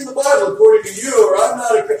everything in the Bible according to you, or I'm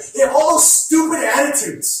not a Christian. They have all those stupid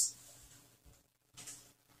attitudes.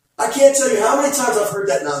 I can't tell you how many times I've heard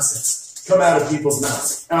that nonsense come out of people's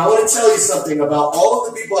mouths. And I want to tell you something about all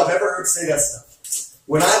of the people I've ever heard say that stuff.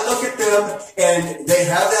 When I look at them and they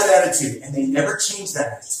have that attitude, and they never change that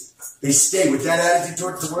attitude, they stay with that attitude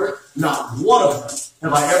towards the word, not one of them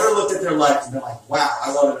have I ever looked at their life and been like, wow,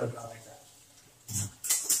 I want to know God like that.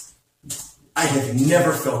 I have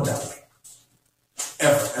never felt that way.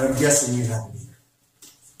 Ever. And I'm guessing you haven't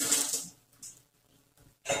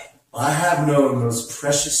either. I have known those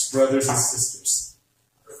precious brothers and sisters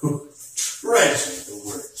who treasure the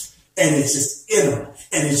word. And it's just in them.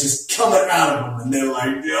 And it's just coming out of them. And they're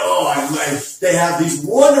like, they have these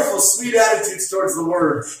wonderful, sweet attitudes towards the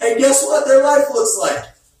word. And guess what their life looks like?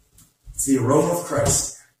 It's the aroma of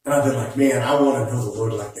Christ. And I've been like, man, I want to know the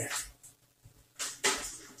Lord like that.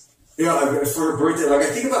 For a birthday, I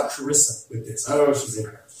think about Carissa with this. I don't know if she's in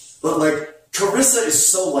here. But Carissa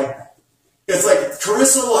is so like that. It's like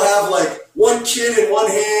Carissa will have one kid in one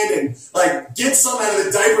hand and get some out of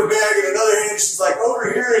the diaper bag in another hand. She's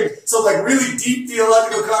overhearing some really deep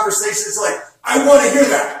theological conversation. It's I want to hear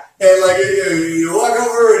that. And you walk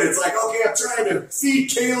over and it's okay, I'm trying to feed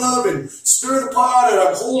Caleb and stir the pot, and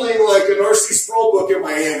I'm holding an R.C. Sproul book in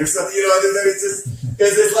my hand or something.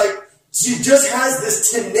 She just has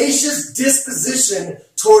this tenacious disposition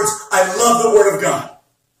towards, I love the Word of God.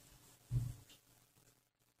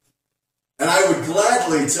 And I would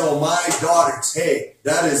gladly tell my daughters, hey,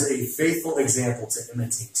 that is a faithful example to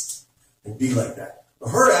imitate and be like that. But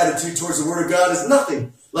her attitude towards the Word of God is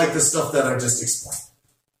nothing like the stuff that I just explained.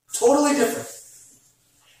 Totally different.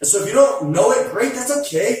 And so if you don't know it, great, that's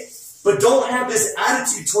okay. But don't have this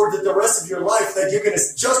attitude towards it the rest of your life that you're going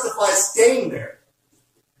to justify staying there.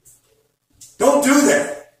 Don't do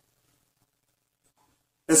that.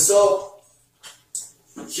 And so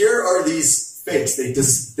here are these fakes.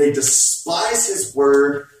 They despise his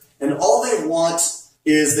word, and all they want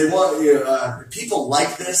is people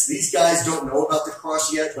like this. These guys don't know about the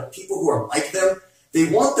cross yet, but people who are like them, they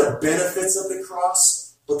want the benefits of the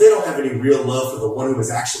cross, but they don't have any real love for the one who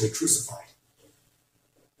was actually crucified.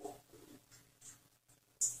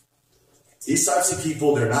 These types of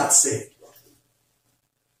people, they're not saved.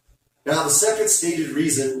 Now, the second stated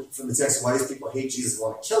reason from the text why these people hate Jesus and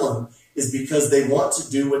want to kill him is because they want to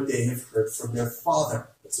do what they have heard from their father.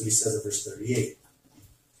 That's what he says in verse 38.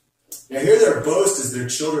 Now, here their boast is they're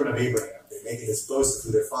children of Abraham. They make it this boast of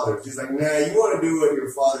who their father is. He's like, nah, you want to do what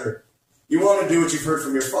you've heard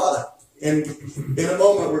from your father. And in a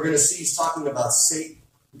moment, we're going to see he's talking about Satan.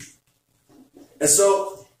 And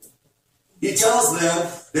so he tells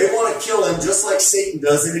them they want to kill him just like Satan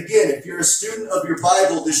does. And again, if you're a student of your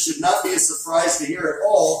Bible, this should not be a surprise to hear at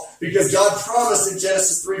all, because God promised in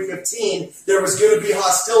Genesis 3:15 there was going to be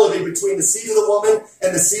hostility between the seed of the woman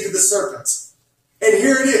and the seed of the serpent. And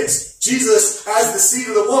here it is. Jesus, as the seed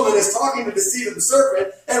of the woman, is talking to the seed of the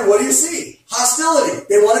serpent, and what do you see? Hostility.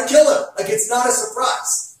 They want to kill him. Like, it's not a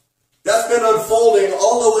surprise. That's been unfolding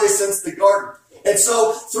all the way since the garden. And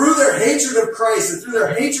so, through their hatred of Christ, and through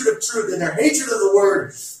their hatred of truth, and their hatred of the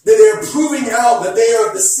Word, that they are proving out that they are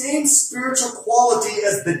of the same spiritual quality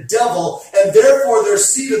as the devil, and therefore they're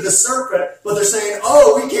seed of the serpent, but they're saying,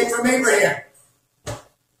 oh, we came from Abraham.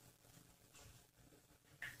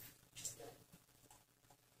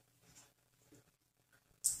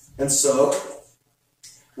 And so,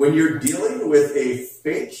 when you're dealing with a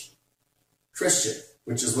fake Christian,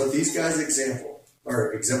 which is what these guys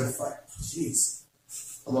exemplify. Jeez,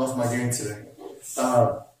 I'm off my game today.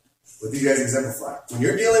 What these guys exemplify. When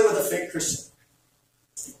you're dealing with a fake Christian,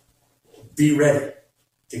 be ready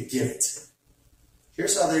to give it.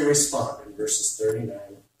 Here's how they respond in verses 39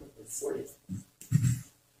 and 40.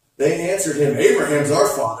 They answered him, Abraham's our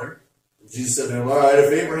father. Jesus said to them, all right,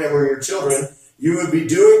 if Abraham were your children, you would be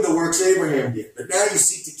doing the works Abraham did. But now you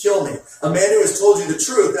seek to kill me, a man who has told you the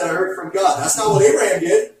truth that I heard from God. That's not what Abraham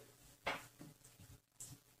did.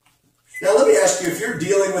 Now let me ask you, if you're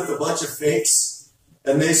dealing with a bunch of fakes,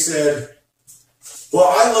 and they said, well,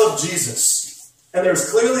 I love Jesus, and there's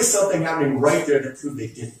clearly something happening right there that proved they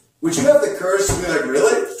didn't. Would you have the courage to be like,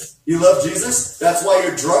 really? You love Jesus? That's why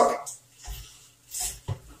you're drunk?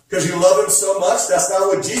 Because you love him so much? That's not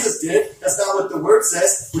what Jesus did. That's not what the Word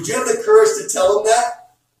says. Would you have the courage to tell him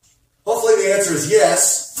that? Hopefully the answer is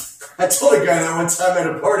yes. I told a guy that one time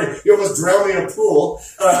at a party. He almost drowned me in a pool.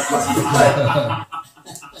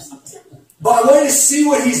 But I wanted to see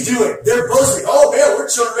what he's doing. They're boasting. Oh, man, we're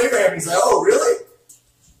children of Abraham. He's like, oh, really?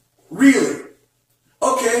 Really?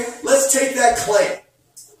 Okay, let's take that claim.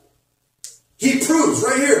 He proves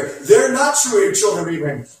right here, they're not true children of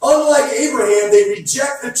Abraham. Unlike Abraham, they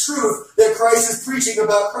reject the truth that Christ is preaching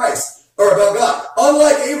about Christ, or about God.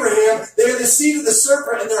 Unlike Abraham, they are the seed of the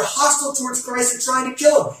serpent, and they're hostile towards Christ and trying to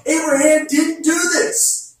kill him. Abraham didn't do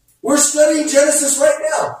this. We're studying Genesis right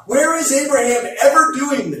now. Where is Abraham ever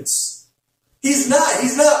doing this? He's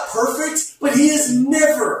not perfect, but he is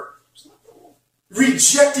never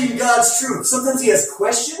rejecting God's truth. Sometimes he has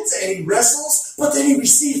questions and he wrestles, but then he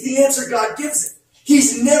receives the answer God gives him.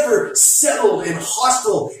 He's never settled and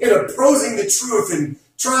hostile in opposing the truth and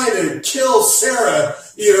trying to kill Sarah,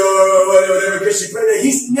 whatever, because she prayed.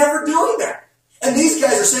 He's never doing that. And these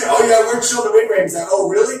guys are saying, oh yeah, we're children of Abraham. He's like, oh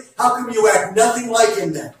really? How come you act nothing like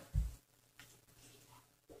him then?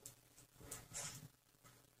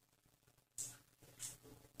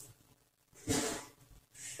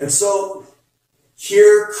 And so,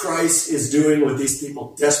 here Christ is doing what these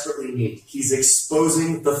people desperately need. He's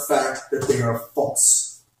exposing the fact that they are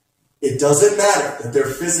false. It doesn't matter that they're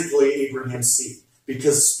physically Abraham's seed,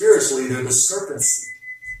 because spiritually they're the serpent's seed.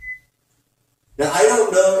 Now, I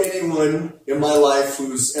don't know anyone in my life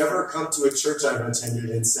who's ever come to a church I've attended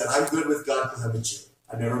and said, I'm good with God because I'm a Jew.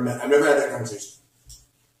 I've never had that conversation.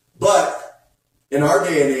 But, in our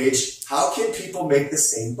day and age, how can people make the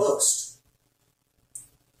same boast?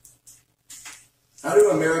 How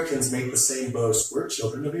do Americans make the same boast? We're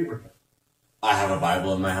children of Abraham. I have a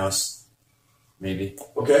Bible in my house. Maybe.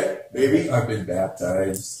 Okay, maybe. I've been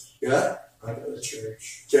baptized. Yeah? I go to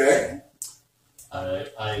church. Okay.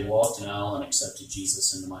 I walked an aisle and accepted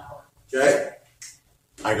Jesus into my heart. Okay.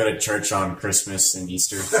 I go to church on Christmas and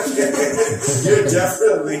Easter. You're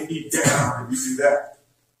definitely down if you do that.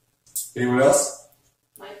 Anyone else?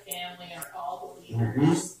 My family are all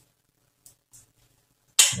believers.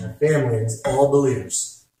 My family is all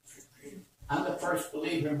believers. I'm the first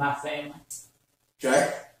believer in my family.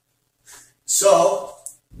 Okay? So,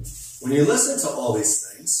 when you listen to all these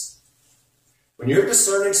things, when you're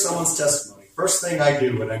discerning someone's testimony, first thing I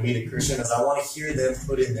do when I meet a Christian is I want to hear them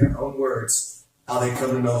put in their own words how they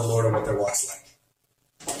come to know the Lord and what their walk's like.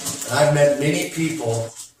 And I've met many people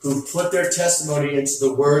who put their testimony into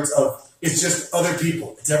the words of, it's just other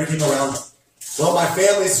people. It's everything around them. Well, my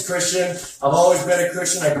family's Christian. I've always been a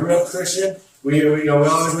Christian. I grew up Christian. We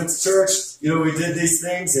always went to church. We did these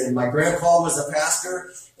things. And my grandpa was a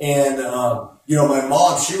pastor. And, my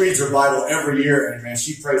mom, she reads her Bible every year. And, man,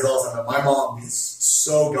 she prays all the time. My mom is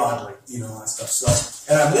so godly, that stuff.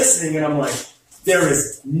 So, and I'm listening, and I'm like, there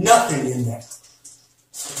is nothing in that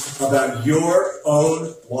about your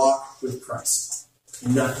own walk with Christ.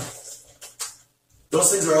 Nothing.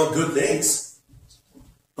 Those things are all good things,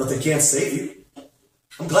 but they can't save you.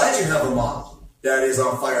 I'm glad you have a mom that is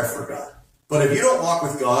on fire for God. But if you don't walk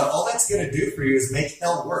with God, all that's going to do for you is make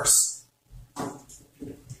hell worse.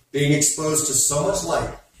 Being exposed to so much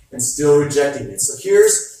light and still rejecting it. So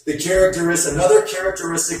here's the another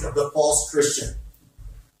characteristic of the false Christian.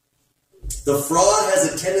 The fraud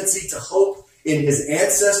has a tendency to hope in his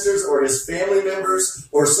ancestors or his family members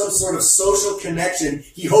or some sort of social connection.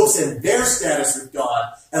 He hopes in their status with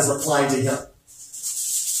God as applying to him.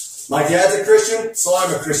 My dad's a Christian, so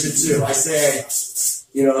I'm a Christian too. I say,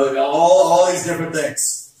 all these different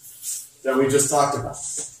things that we just talked about.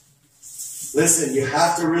 Listen, you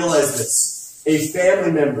have to realize this. A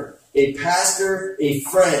family member, a pastor, a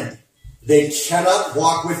friend, they cannot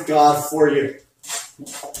walk with God for you.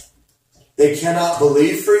 They cannot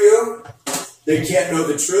believe for you. They can't know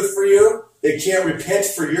the truth for you. They can't repent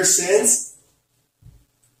for your sins.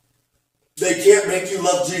 They can't make you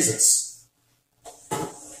love Jesus.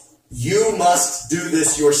 You must do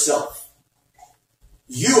this yourself.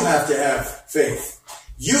 You have to have faith.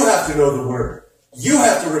 You have to know the Word. You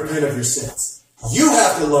have to repent of your sins. You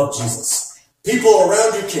have to love Jesus. People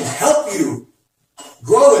around you can help you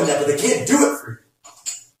grow in that, but they can't do it for you.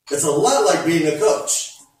 It's a lot like being a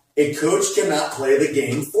coach. A coach cannot play the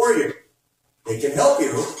game for you. They can help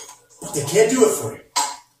you, but they can't do it for you.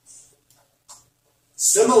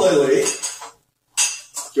 Similarly,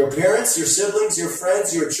 your parents, your siblings, your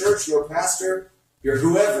friends, your church, your pastor, your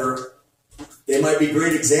whoever, they might be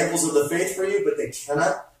great examples of the faith for you, but they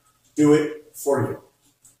cannot do it for you.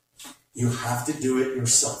 You have to do it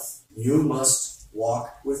yourself. You must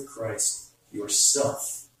walk with Christ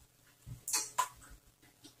yourself.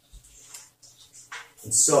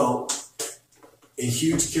 And so, a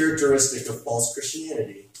huge characteristic of false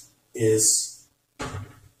Christianity is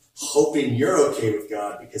hoping you're okay with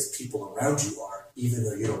God because people around you are, even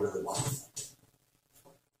though you don't really want them.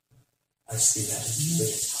 I've seen that a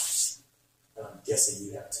million times. And I'm guessing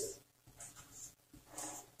you have too.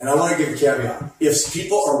 And I want to give a caveat. If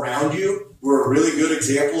people around you were a really good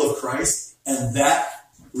example of Christ, and that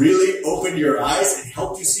really opened your eyes and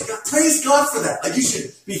helped you see God, praise God for that. Like, you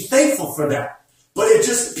should be thankful for that. But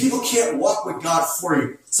people can't walk with God for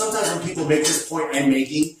you. Sometimes when people make this point I'm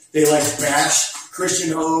making, they bash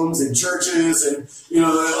Christian homes and churches and,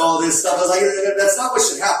 all this stuff. I was like, that's not what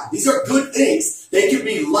should happen. These are good things. They can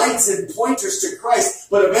be lights and pointers to Christ,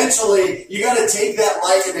 but eventually you got to take that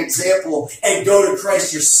light and example and go to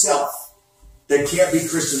Christ yourself. They can't be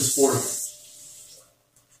Christians for you.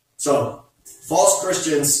 So, false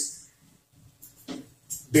Christians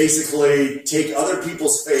basically take other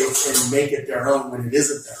people's faith and make it their own when it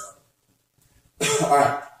isn't their own. All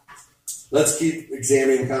right. Let's keep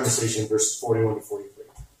examining the conversation, verses 41 to 43.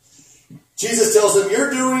 Jesus tells them, you're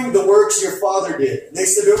doing the works your father did. And they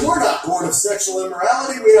said to him, we're not born of sexual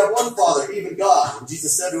immorality. We have one Father, even God. And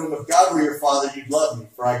Jesus said to him, if God were your Father, you'd love me,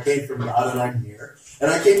 for I came from God and I'm here. And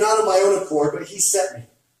I came not of my own accord, but he sent me.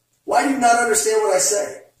 Why do you not understand what I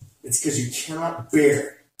say? It's because you cannot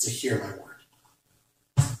bear to hear my word.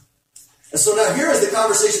 And so now here, as the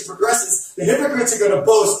conversation progresses, the hypocrites are going to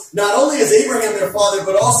boast, not only is Abraham their father,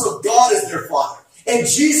 but also God is their father. And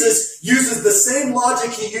Jesus uses the same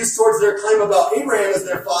logic he used towards their claim about Abraham as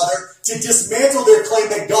their father to dismantle their claim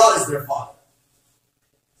that God is their father.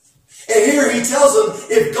 And here he tells them,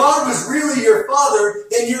 if God was really your father,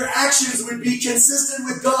 then your actions would be consistent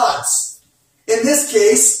with God's. In this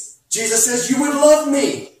case, Jesus says, you would love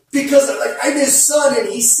me because I'm his son and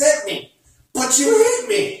he sent me, but you hate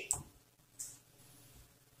me.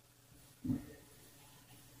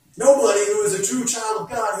 Nobody who is a true child of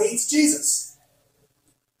God hates Jesus.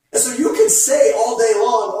 And so you can say all day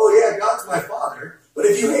long, oh yeah, God's my Father, but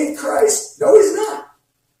if you hate Christ, no, he's not.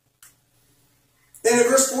 And in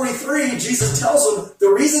verse 43, Jesus tells them the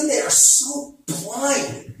reason they are so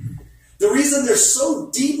blind, the reason they're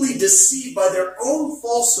so deeply deceived by their own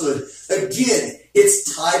falsehood, again,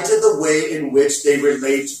 it's tied to the way in which they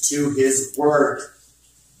relate to his word.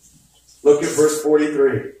 Look at verse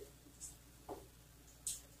 43.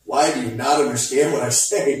 Why do you not understand what I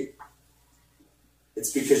say?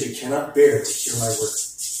 It's because you cannot bear to hear my word.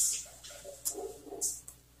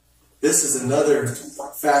 This is another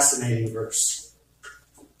fascinating verse.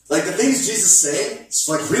 Like the things Jesus is saying, it's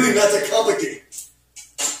really not that complicated.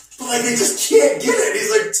 But they just can't get it.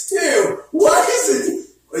 He's like, dude, why is it?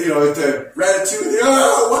 At the Ratatouille,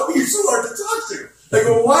 why are you so hard to talk to?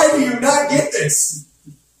 Well, why do you not get this?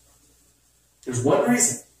 There's one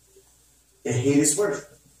reason. They hate his word.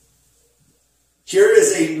 Here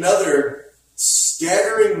is another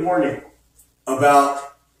staggering warning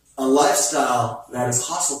about a lifestyle that is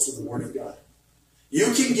hostile to the Word of God. You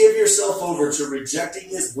can give yourself over to rejecting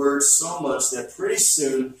his word so much that pretty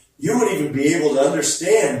soon you wouldn't even be able to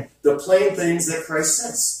understand the plain things that Christ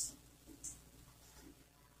says.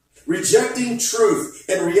 Rejecting truth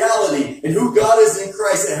and reality and who God is in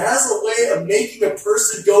Christ, it has a way of making a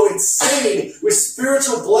person go insane with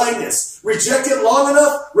spiritual blindness. Reject it long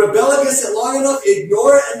enough, rebel against it long enough,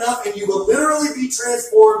 ignore it enough, and you will literally be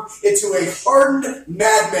transformed into a hardened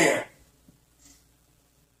madman.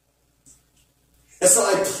 And so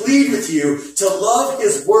I plead with you to love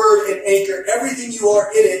His Word and anchor everything you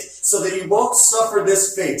are in it so that you won't suffer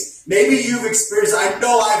this fate. Maybe you've experienced, I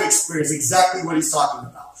know I've experienced exactly what he's talking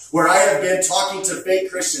about. Where I have been talking to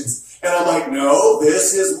fake Christians, and I'm like, no,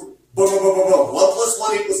 this is boom, boom, boom, boom, boom. 1 +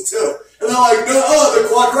 1 = 2. And they're like, no, the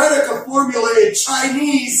quadratic formula in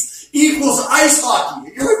Chinese equals ice hockey.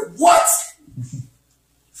 And you're like, what?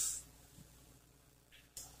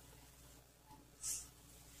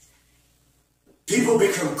 People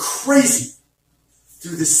become crazy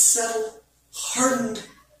through the settled, hardened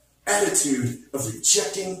attitude of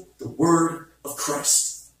rejecting the word of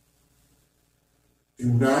Christ. Do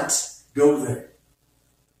not go there.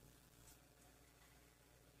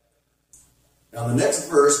 Now, the next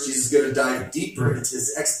verse, Jesus is going to dive deeper into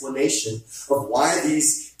his explanation of why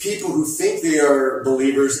these people who think they are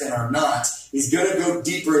believers and are not, he's going to go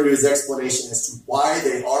deeper into his explanation as to why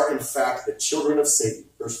they are, in fact, the children of Satan.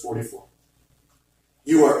 Verse 44.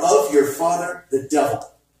 You are of your father, the devil,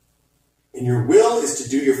 and your will is to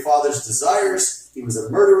do your father's desires. He was a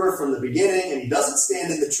murderer from the beginning, and he doesn't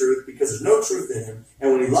stand in the truth because there's no truth in him.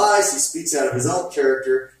 And when he lies, he speaks out of his own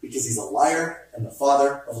character because he's a liar and the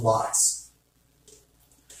father of lies.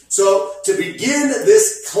 So, to begin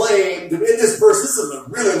this claim, in this verse, this is a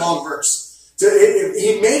really long verse.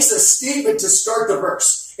 He makes a statement to start the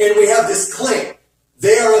verse, and we have this claim.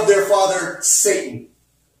 They are of their father, Satan.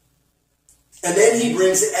 And then he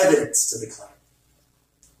brings evidence to the claim.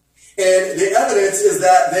 And the evidence is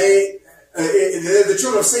that the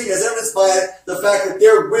children of Satan is evidenced by the fact that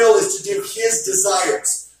their will is to do his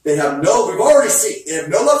desires. We've already seen, they have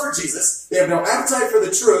no love for Jesus, they have no appetite for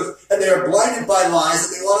the truth, and they are blinded by lies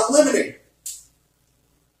and they want to eliminate it.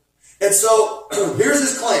 And so, here's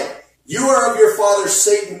his claim. You are of your father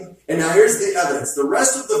Satan, and now here's the evidence. The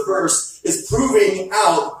rest of the verse is proving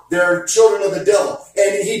out they're children of the devil.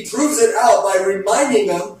 And he proves it out by reminding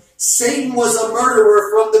them Satan was a murderer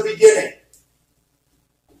from the beginning.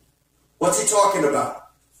 What's he talking about?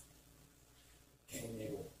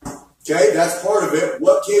 Okay, that's part of it.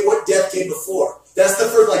 What death came before? That's the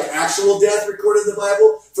first actual death recorded in the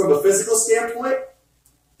Bible from a physical standpoint.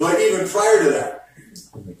 But even prior to that.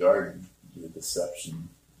 In the garden, the deception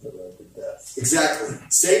that led to death. Exactly.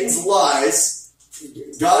 Satan's lies.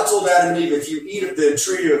 God told Adam and Eve, if you eat of the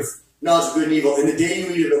tree of knowledge of good and evil, and the day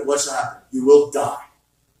you eat of it, what shall happen? You will die.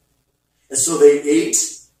 And so they ate,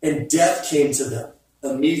 and death came to them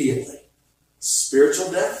immediately.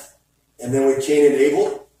 Spiritual death, and then with Cain and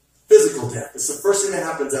Abel, physical death. It's the first thing that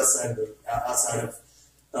happens outside of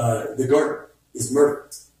the garden is murder.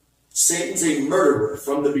 Satan's a murderer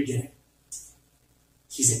from the beginning.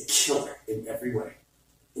 He's a killer in every way.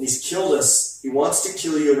 And he's killed us. He wants to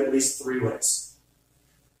kill you in at least 3 ways.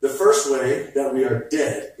 The first way that we are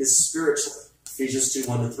dead is spiritually. Ephesians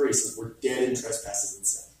 2:1-3 says we're dead in trespasses and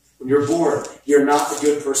sin. When you're born, you're not a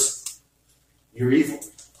good person. You're evil.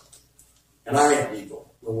 And I am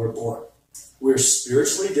evil when we're born. We're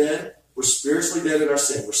spiritually dead. We're spiritually dead in our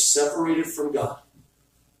sin. We're separated from God.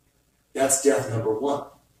 That's death number 1.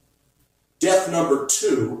 Death number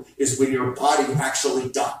 2 is when your body actually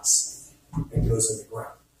dies and goes in the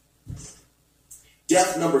ground.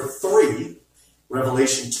 Death number 3,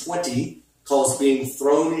 Revelation 20, calls being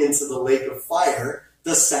thrown into the lake of fire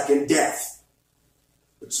the second death,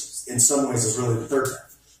 which in some ways is really the third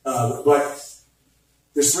death. But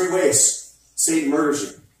there's 3 ways Satan murders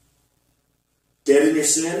you. Dead in your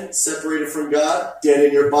sin, separated from God, dead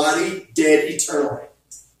in your body, dead eternally.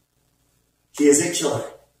 He is a killer.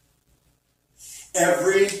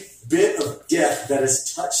 Every bit of death that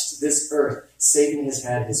has touched this earth, Satan has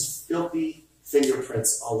had his filthy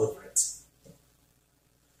fingerprints all over it.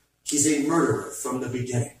 He's a murderer from the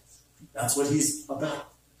beginning. That's what he's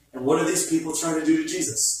about. And what are these people trying to do to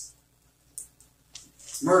Jesus?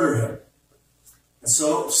 Murder him. And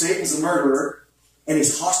so Satan's a murderer, and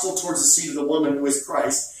he's hostile towards the seed of the woman who is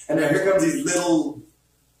Christ. And now here comes these little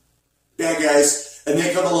bad guys, and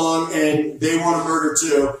they come along and they want to murder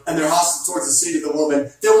too, and they're hostile towards the seed of the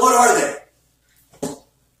woman. Then what are they?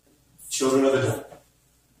 Children of the devil.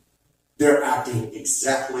 They're acting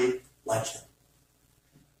exactly like him.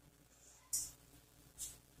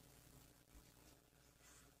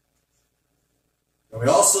 And we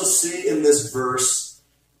also see in this verse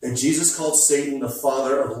And Jesus called Satan the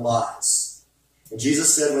father of lies. And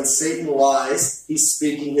Jesus said when Satan lies, he's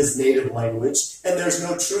speaking his native language, and there's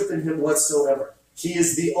no truth in him whatsoever. He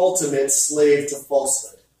is the ultimate slave to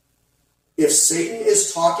falsehood. If Satan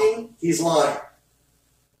is talking, he's lying.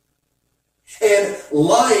 And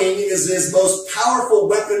lying is his most powerful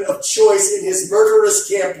weapon of choice in his murderous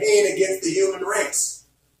campaign against the human race.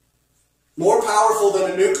 More powerful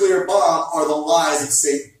than a nuclear bomb are the lies of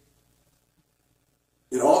Satan.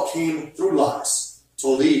 It all came through lies.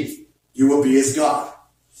 Told Eve, you will be as God.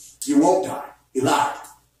 You won't die. He lied.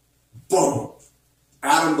 Boom.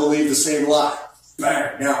 Adam believed the same lie.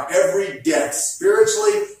 Bang. Now every death,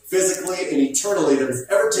 spiritually, physically, and eternally that has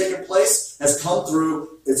ever taken place has come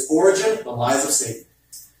through its origin, the lies of Satan.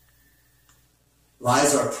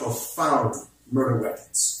 Lies are profound murder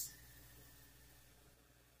weapons.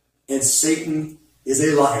 And Satan is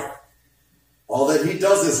a liar. All that he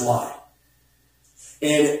does is lie.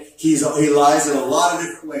 And he lies in a lot of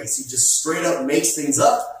different ways. He just straight up makes things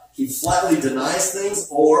up. He flatly denies things,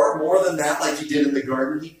 or more than that, like he did in the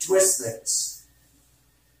garden, he twists things.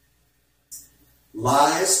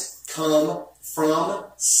 Lies come from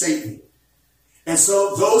Satan. And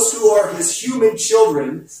so those who are his human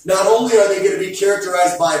children, not only are they going to be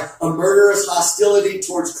characterized by a murderous hostility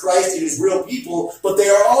towards Christ and his real people, but they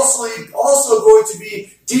are also going to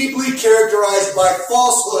be deeply characterized by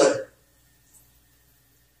falsehood.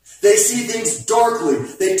 They see things darkly.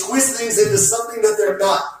 They twist things into something that they're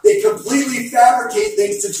not. They completely fabricate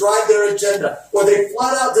things to drive their agenda. Or they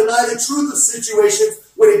flat out deny the truth of situations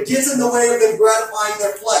when it gets in the way of them gratifying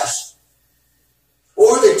their flesh.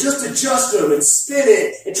 Or they just adjust them and spin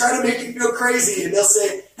it and try to make you feel crazy. And they'll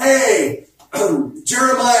say, hey,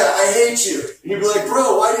 Jeremiah, I hate you. And you'll be like,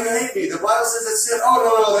 bro, why do you hate me? The Bible says I said,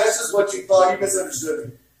 oh, no, that's just what you thought. You misunderstood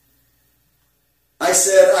me. I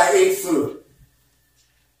said I ate food.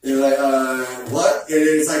 And you're like, what? And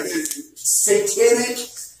it's like satanic,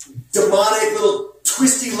 demonic little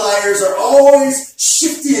twisty liars are always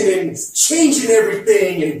shifting and changing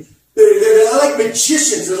everything. And they're like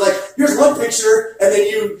magicians. They're like, here's one picture, and then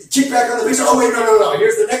you kick back on the picture. Oh, wait, no.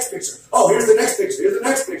 Here's the next picture. Oh, here's the next picture. Here's the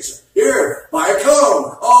next picture. Here, buy a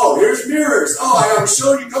comb. Oh, here's mirrors. Oh, I'm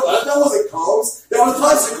showing you combs. That wasn't combs. That was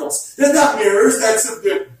popsicles. That's not mirrors. That's a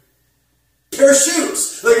pair of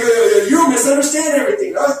shoes. Like, you misunderstand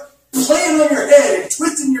everything. Playing on your head and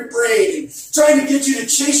twisting your brain and trying to get you to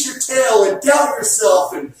chase your tail and doubt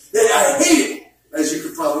yourself. And I hate it, as you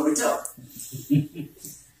could probably tell.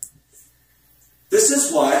 This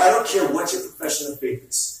is why I don't care what your profession of faith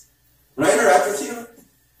is. When I interact with you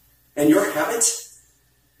and your habit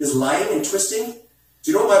is lying and twisting,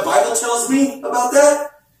 do you know what my Bible tells me about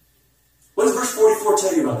that? What does verse 44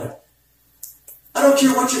 tell you about that? I don't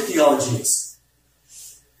care what your theology is.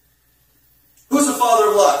 Who's the father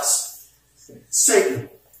of lies? Satan.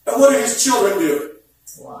 And what do his children do?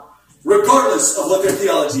 Regardless of what their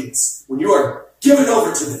theology is. When you are given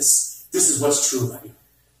over to this is what's true about you.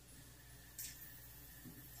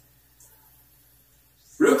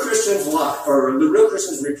 Real Christians lie, or the real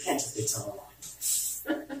Christians repent if they tell a lie.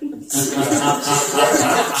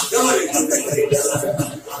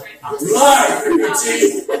 Lie through your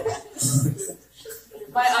teeth.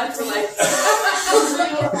 My eyes were like,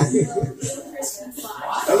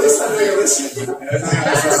 at least I know you're listening.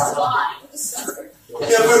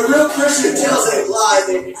 Yeah, but a real Christian tells a lie,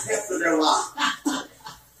 they repent for their lie.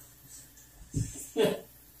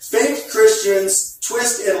 Fake Christians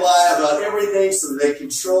twist and lie about everything so that they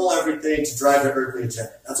control everything to drive their earthly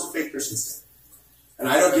agenda. That's what fake Christians do. And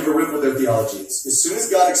I don't give a rip what their theology is. As soon as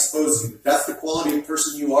God exposes you, that's the quality of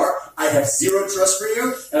person you are, I have zero trust for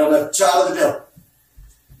you, and I'm a child of the devil.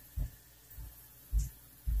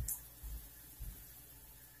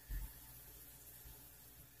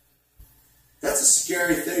 That's a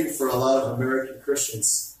scary thing for a lot of American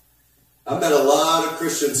Christians. I've met a lot of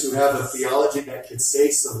Christians who have a theology that can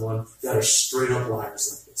say someone that are straight up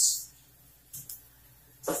liars like this.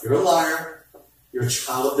 You're a liar. You're a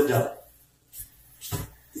child of the devil.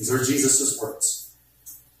 These are Jesus' words.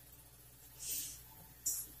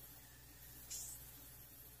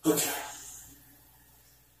 Okay.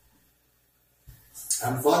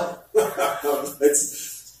 Having fun?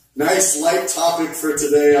 It's nice light topic for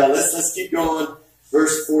today. Let's keep going.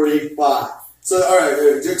 Verse 45. So, all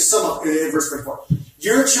right, sum up in verse 44.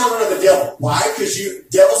 You're children of the devil. Why? Because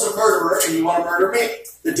devil's a murderer and you want to murder me.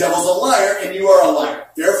 The devil's a liar and you are a liar.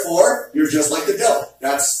 Therefore, you're just like the devil.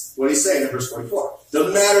 That's what he's saying in verse 44.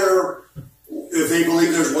 Doesn't matter if they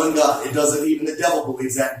believe there's one God. It doesn't, even the devil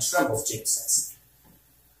believes that and trembles, James says.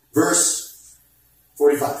 Verse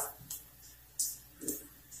 45.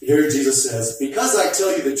 Here Jesus says, because I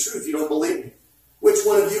tell you the truth, you don't believe me. Which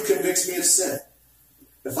one of you convicts me of sin?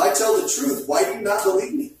 If I tell the truth, why do you not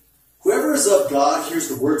believe me? Whoever is of God hears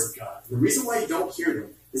the words of God. The reason why you don't hear them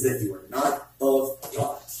is that you are not of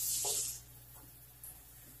God.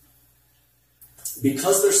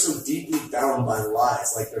 Because they're so deeply bound by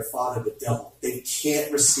lies, like their father, the devil, they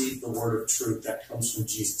can't receive the word of truth that comes from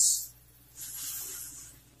Jesus.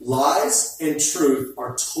 Lies and truth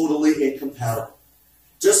are totally incompatible.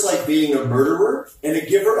 Just like being a murderer and a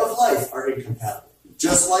giver of life are incompatible.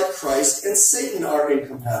 Just like Christ and Satan are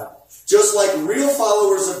incompatible. Just like real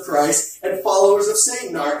followers of Christ and followers of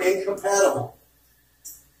Satan are incompatible.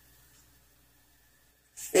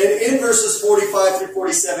 And in verses 45 through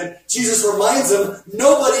 47, Jesus reminds them,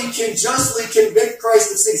 nobody can justly convict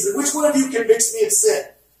Christ of sin. He said, which one of you convicts me of sin?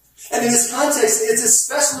 And in this context, it's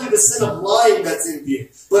especially the sin of lying that's in view.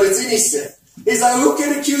 But it's any sin. He's like, who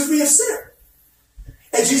can accuse me of sin?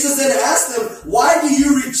 And Jesus then asked them, why did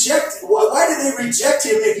they reject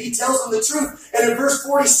him if he tells them the truth? And in verse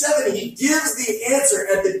 47, he gives the answer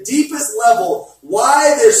at the deepest level,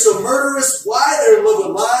 why they're so murderous, why they're in love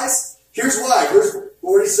with lies. Here's why. Verse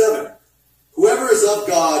 47. Whoever is of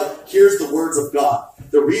God hears the words of God.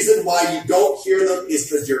 The reason why you don't hear them is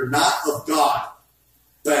because you're not of God.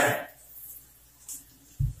 Bang.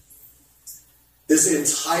 This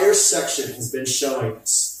entire section has been showing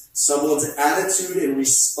us someone's attitude and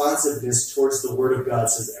responsiveness towards the Word of God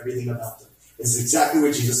says everything about them. This is exactly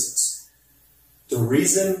what Jesus says. The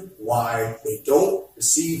reason why they don't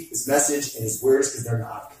receive his message and his word is because they're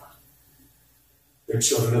not of God. They're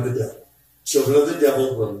children of the devil. Children of the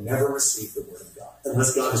devil will never receive the word of God.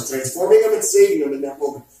 Unless God is transforming them and saving them in that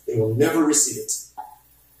moment, they will never receive it.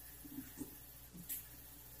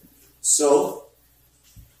 So,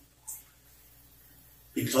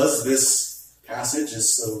 because this passage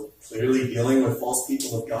is so clearly dealing with false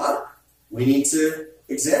people of God, we need to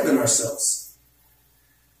examine ourselves.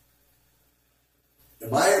 In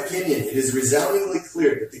my opinion, it is resoundingly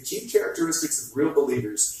clear that the key characteristics of real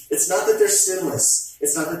believers, it's not that they're sinless.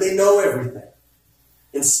 It's not that they know everything.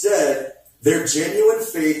 Instead, their genuine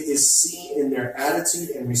faith is seen in their attitude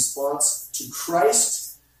and response to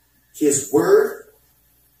Christ, his word,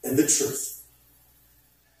 and the truth.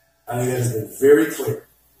 I think that has been very clear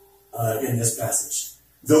in this passage.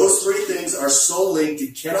 Those three things are so linked,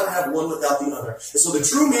 you cannot have one without the other. And so the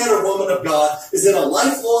true man or woman of God is in a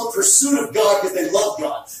lifelong pursuit of God because they love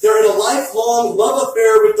God. They're in a lifelong love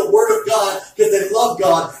affair with the Word of God because they love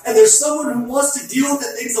God. And there's someone who wants to deal with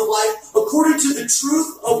the things of life according to the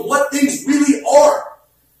truth of what things really are.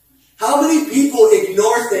 How many people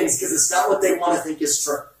ignore things because it's not what they want to think is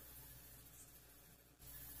true?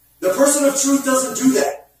 The person of truth doesn't do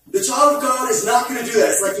that. The child of God is not going to do that.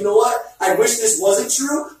 It's like, you know what? I wish this wasn't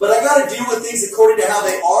true, but I got to deal with things according to how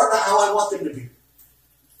they are, not how I want them to be.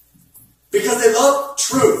 Because they love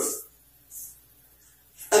truth.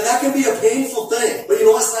 And that can be a painful thing. But you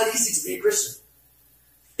know what? It's not easy to be a Christian.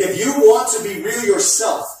 If you want to be real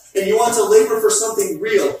yourself, and you want to labor for something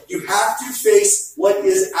real, you have to face what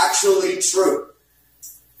is actually true.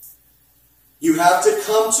 You have to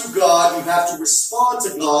come to God. You have to respond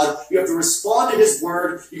to God. You have to respond to his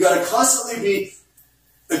word. You got to constantly be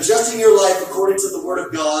adjusting your life according to the word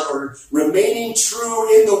of God, or remaining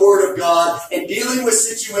true in the word of God, and dealing with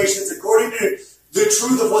situations according to the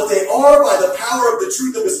truth of what they are by the power of the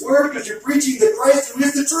truth of his word, because you're preaching the Christ who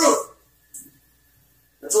is the truth.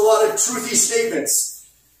 That's a lot of truthy statements.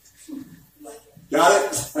 Got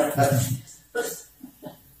it?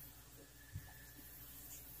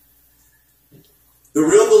 The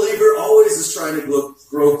real believer always is trying to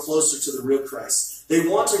grow closer to the real Christ. They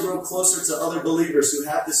want to grow closer to other believers who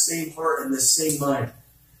have the same heart and the same mind.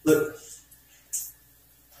 Look,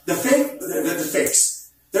 the fakes,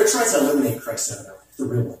 they're trying to eliminate Christ out of their life, the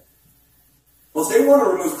real one. Well, if they want to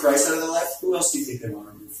remove Christ out of their life, who else do you think they want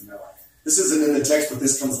to remove from their life? This isn't in the text, but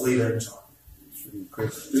this comes later in John.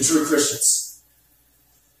 The true Christians.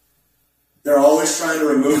 They're always trying to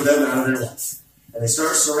remove them out of their life. And they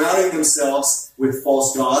start surrounding themselves with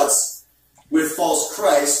false gods, with false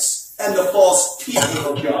Christs, and the false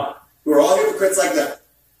people of God, who are all hypocrites like that.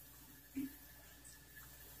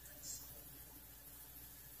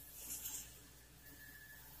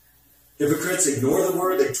 Hypocrites ignore the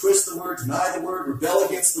word, they twist the word, deny the word, rebel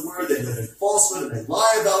against the word, they live in falsehood, and they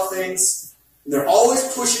lie about things. And they're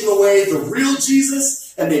always pushing away the real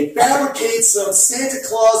Jesus, and they fabricate some Santa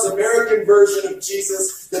Claus American version of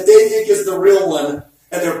Jesus that they think is the real one.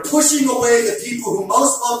 And they're pushing away the people who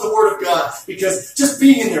most love the Word of God, because just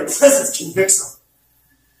being in their presence convicts them.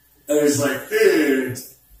 And they're just like, dude,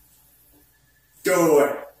 go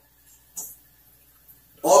away.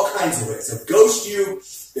 All kinds of ways. They'll ghost you.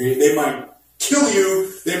 They might kill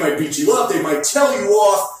you. They might beat you up. They might tell you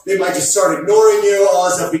off. They might just start ignoring you. All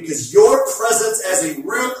that stuff, because your presence as a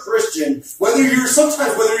real Christian, whether you're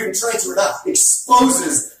even trained to or not,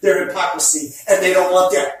 exposes their hypocrisy, and they don't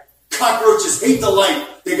want that. Cockroaches hate the light.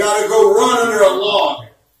 They got to go run under a log.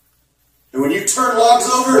 And when you turn logs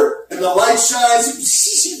over and the light shines,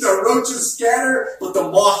 the roaches scatter, but the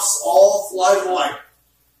moths all fly to the light.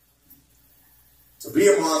 So be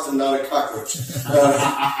a moth and not a cockroach.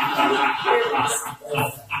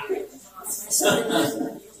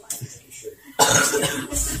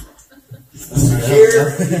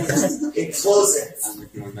 Here, in closing,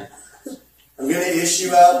 I'm going to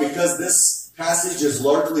issue out, because this passage is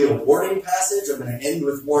largely a warning passage, I'm going to end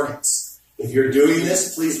with warnings. If you're doing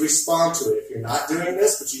this, please respond to it. If you're not doing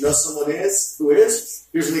this, but you know someone who is,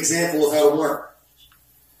 here's an example of how to warn.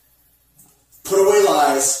 Put away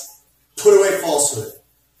lies. Put away falsehood.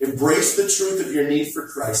 Embrace the truth of your need for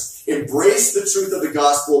Christ. Embrace the truth of the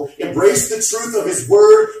gospel. Embrace the truth of His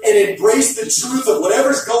word. And embrace the truth of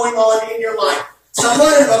whatever's going on in your life. Stop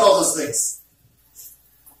lying about all those things.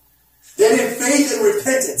 Then in faith and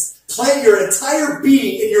repentance, plant your entire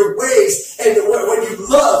being in your ways and what you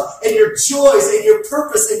love and your joys and your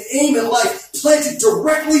purpose and aim in life. Plant it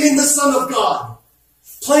directly in the Son of God.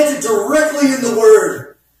 Plant it directly in the Word.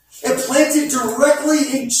 And plant it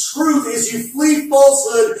directly in truth as you flee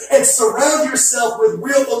falsehood and surround yourself with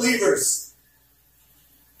real believers.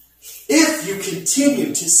 If you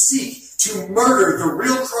continue to seek to murder the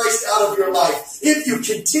real Christ out of your life, if you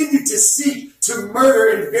continue to seek to murder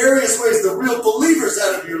in various ways the real believers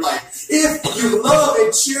out of your life, if you love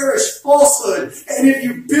and cherish falsehood, and if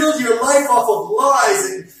you build your life off of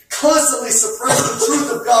lies and constantly suppress the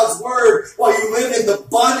truth of God's word while you live in the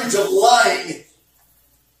bondage of lying,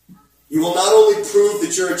 you will not only prove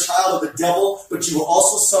that you're a child of the devil, but you will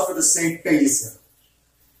also suffer the same fate as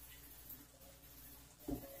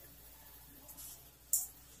him.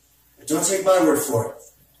 Don't take my word for it.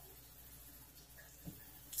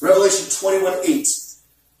 Revelation 21:8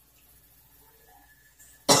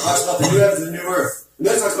 talks about the new heavens and the new earth. And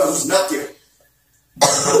then it talks about who's not there.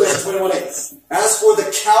 Revelation 21:8. As for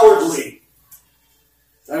the cowardly,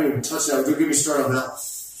 I don't even touch that. Don't get me started on that one.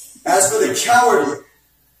 As for the cowardly,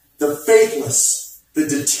 the faithless, the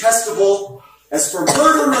detestable, as for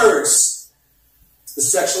murderers, the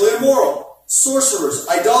sexually immoral, sorcerers,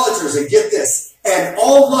 idolaters, and get this, and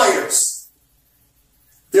all liars,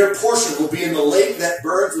 their portion will be in the lake that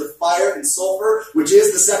burns with fire and sulfur, which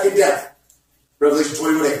is the second death. Revelation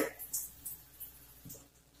 21:8.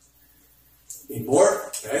 Need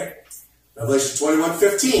more? Okay. Revelation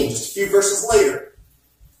 21:15, just a few verses later.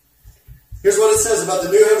 Here's what it says about the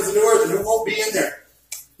new heavens and new earth and who won't be in there.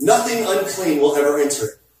 Nothing unclean will ever enter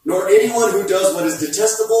it, nor anyone who does what is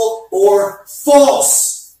detestable or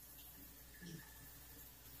false,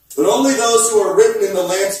 but only those who are written in the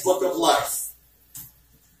Lamb's book of life.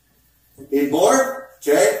 Need more?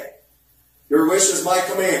 Okay. Your wish is my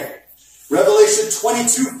command. Revelation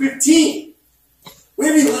 22:15. We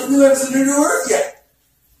haven't even lived new heavens and new earth yet.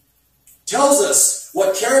 Tells us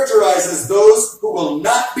what characterizes those who will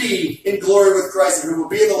not be in glory with Christ and who will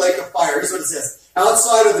be in the lake of fire. Here's what it says.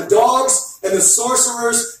 Outside of the dogs and the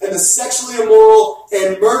sorcerers and the sexually immoral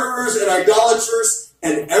and murderers and idolaters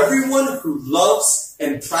and everyone who loves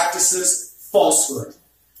and practices falsehood.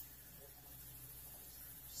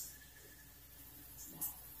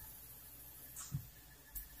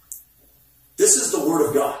 This is the Word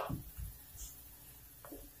of God.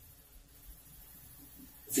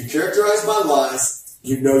 If you're characterized by lies,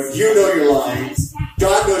 you know you're lying.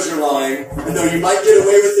 God knows you're lying. And though you might get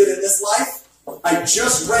away with it in this life, I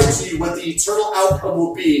just read to you what the eternal outcome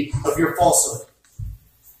will be of your falsehood.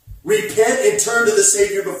 Repent and turn to the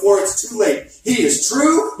Savior before it's too late. He is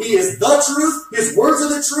true. He is the truth. His words are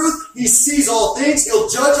the truth. He sees all things. He'll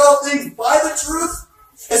judge all things by the truth.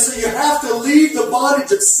 And so you have to leave the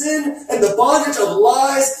bondage of sin and the bondage of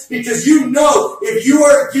lies, because you know if you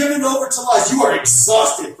are given over to lies, you are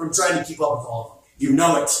exhausted from trying to keep up with all of them. You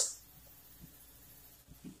know it.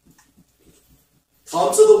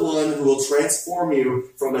 Come to the one who will transform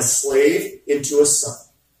you from a slave into a son.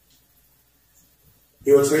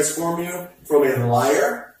 He will transform you from a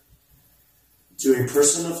liar to a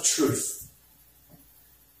person of truth.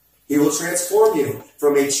 He will transform you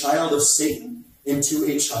from a child of Satan into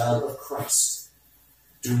a child of Christ.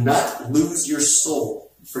 Do not lose your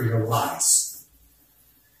soul for your lies.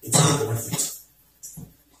 It's not worth it.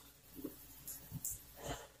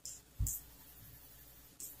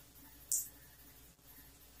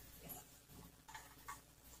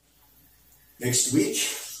 Next week,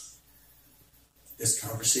 this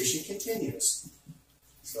conference conversation continues.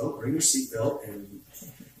 So bring your seatbelt and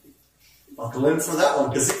buckle in for that one,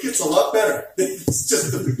 because it gets a lot better. It's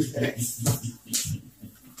just the beginning.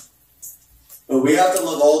 But we have to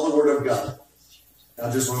love all the Word of God,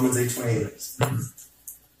 not just Romans 8:28.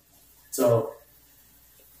 So,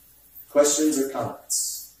 questions or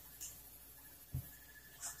comments?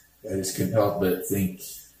 I just couldn't help but think,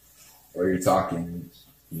 while you're talking,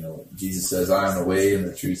 Jesus says, I am the way and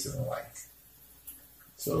the truth and the life.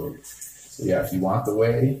 So yeah, if you want the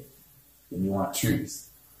way, then you want truth.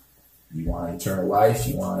 You want eternal life,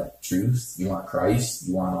 you want truth, you want Christ,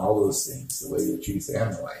 you want all those things, the way, the truth,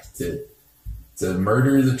 and the life. To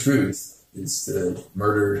murder the truth is to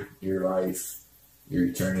murder your life, your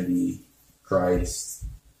eternity, Christ.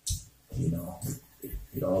 It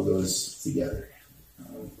all goes together.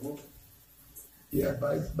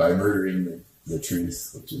 By murdering the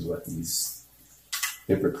truth, which is what these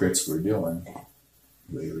hypocrites were doing,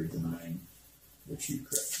 they were denying the true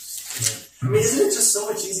Christ. I mean, isn't it just so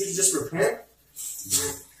much easier to just repent?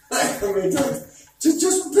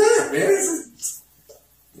 Just repent, man.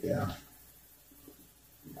 Yeah.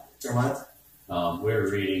 Jeremiah? We were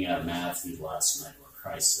reading out of Matthew last night where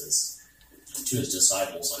Christ says to his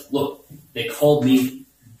disciples, like, look, they called me,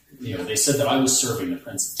 they said that I was serving the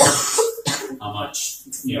Prince of Peace. How much,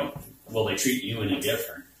 will they treat you any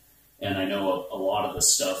different? And I know a lot of the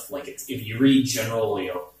stuff, like if you read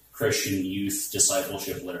generally Christian youth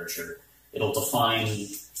discipleship literature, it'll define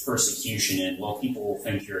persecution in, well, people will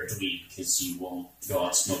think you're a dweeb because you won't go out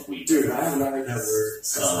and smoke weed. Dude, I haven't heard that word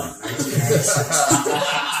since 1996.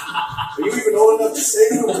 Are you even old enough to say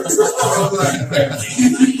that word?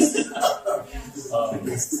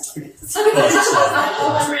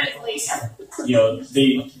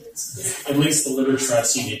 At least the literature I've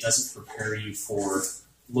seen, it doesn't prepare you for,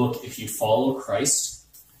 look, if you follow Christ,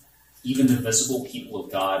 even the visible people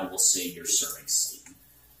of God will say you're serving Satan.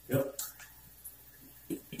 Yep.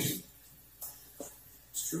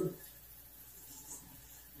 It's true.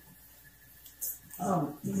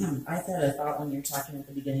 I had a thought when you were talking at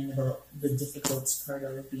the beginning about the difficult part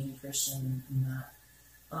of being a Christian and that.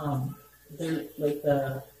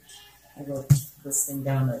 I wrote this thing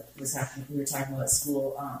down that was happening. We were talking about at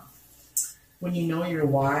school. When you know your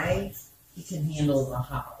why, you can handle the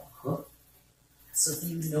how. So if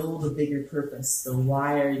you know the bigger purpose, the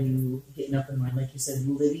why are you getting up in mind, like you said,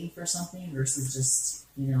 living for something versus just,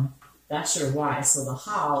 that's your why. So the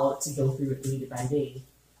how, to go through it day by day,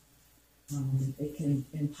 it can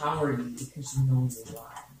empower you because you know your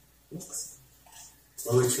why. It's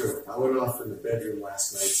totally true. I went off in the bedroom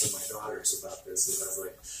last night to my daughters about this, and I was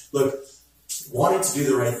like, look, wanting to do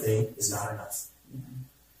the right thing is not enough.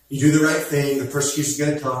 You do the right thing, the persecution is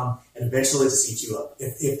going to come, and eventually it'll eat you up.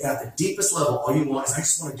 If at the deepest level, all you want is, I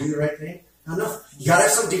just want to do the right thing, not enough. You got to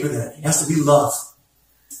have something deeper than that. It has to be love.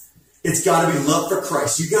 It's got to be love for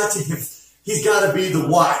Christ. He's got to be the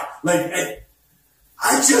why. Like,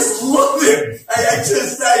 I just love him. I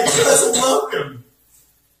just love him.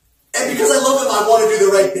 And because I love him, I want to do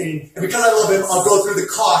the right thing. And because I love him, I'll go through the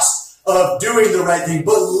cost of doing the right thing.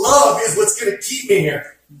 But love is what's going to keep me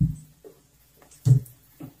here.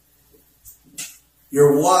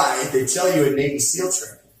 Your why, they tell you in Navy SEAL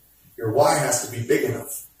training, your why has to be big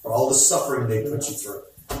enough for all the suffering they put you through.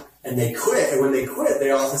 And they quit, and when they quit, they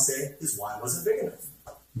often say, his why wasn't big enough.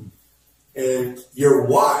 And your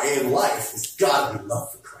why in life has got to be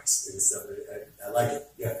love for Christ. I like it,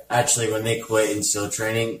 yeah. Actually, when they quit in SEAL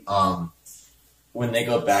training, when they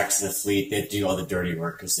go back to the fleet, they do all the dirty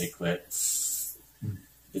work because they quit.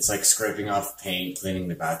 It's like scraping off paint, cleaning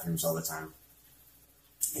the bathrooms all the time.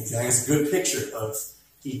 Exactly. It's a good picture of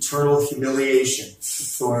eternal humiliation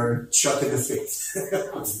for chucking the faith.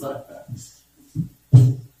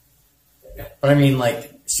 But I mean,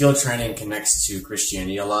 like, SEAL training connects to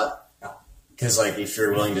Christianity a lot. Because, like, if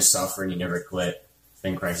you're willing to suffer and you never quit,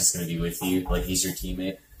 then Christ is going to be with you. Like, he's your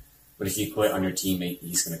teammate. But if you quit on your teammate,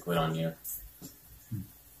 he's going to quit on you.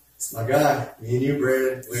 It's my guy. Me and you,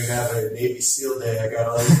 Brandon, we have a Navy SEAL day. I got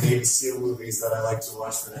all these Navy SEAL movies that I like to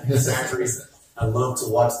watch for that exact reason. I love to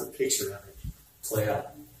watch the picture of it play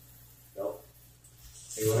out. Nope.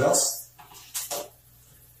 Anyone else?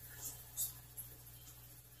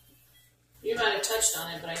 You might have touched on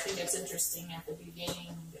it, but I think it's interesting at the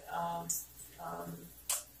beginning of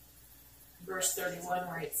verse 31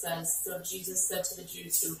 where it says, so Jesus said to the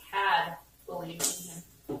Jews who had believed in him.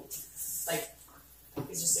 Like,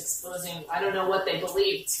 he's just exposing, I don't know what they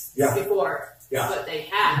believed before, but they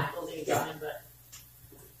had believed in him, but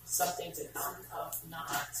something to come of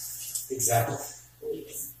not exactly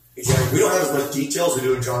believing. Exactly. We don't have as much details we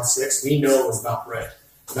do in John 6. We know it was about bread.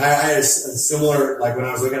 And I had a similar, like when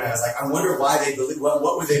I was looking at it, I was like, I wonder why they believe, what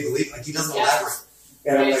would they believe? Like he doesn't elaborate.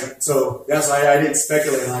 And I'm like, so that's why I didn't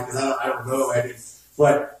speculate on it because I don't know. I didn't.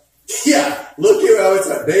 But yeah, look at how it's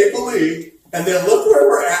like they believe, and then look where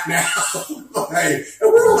we're at now. Right?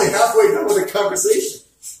 And we're only halfway done with the conversation.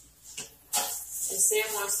 And Sam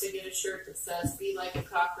wants to get a shirt that says, "Be like a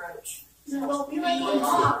cockroach." No, well, be like my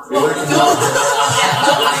mom. Be like a mom.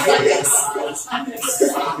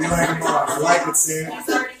 Be like a mom. I like it, Sam. He's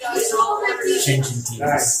already got it all covered. Changing teams.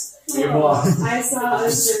 Nice. Be a mom. I saw a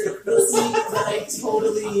shirt this week that I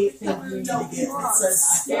totally think we need to get. It says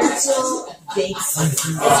spiritual dates.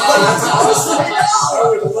 I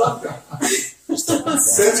would love that.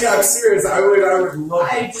 Cynthia, I'm serious. I would love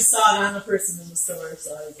that. I just saw it on a person in the store,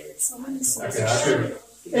 so I was like,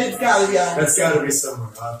 Okay, it's gotta be on. that's got to be somewhere.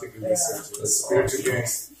 I'll have to go research it. Spiritual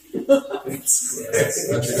games.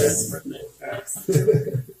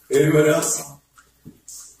 Anyone else?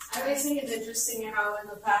 I always think it's interesting how in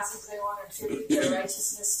the passage they want to attribute their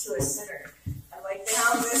righteousness to a sinner. And like they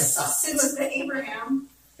have this sinless Abraham,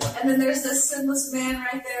 and then there's this sinless man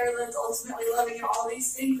right there that's ultimately loving him, all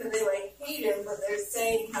these things, and they like hate him, but they're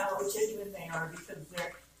saying how genuine they are because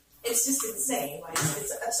it's just insane. Like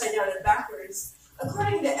it's upside down and backwards,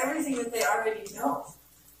 according to everything that they already know.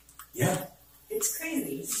 Yeah. It's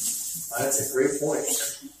crazy. That's a great point.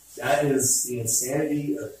 That is the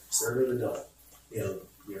insanity of serving the devil.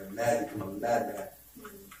 You're mad, you become a madman.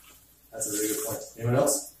 That's a really good point. Anyone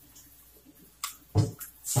else?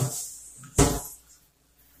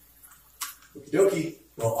 Okie dokie.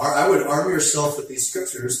 Well, I would arm yourself with these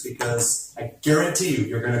scriptures because I guarantee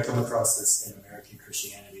you're going to come across this in American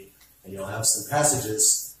Christianity, and you'll have some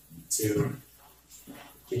passages to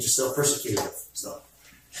get yourself persecuted with. So,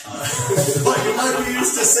 but you might be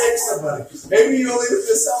used to save somebody. Maybe you only need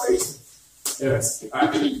this salvation. Anyways, all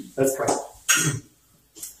right, let's pray.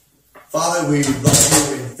 Father, we love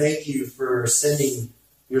you and thank you for sending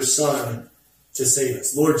your Son to save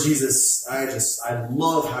us. Lord Jesus, I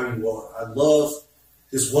love how you are. I love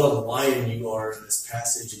just what a lion you are in this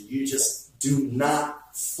passage, and you just do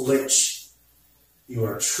not flinch. You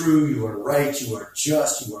are true, you are right, you are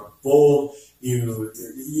just, you are bold. You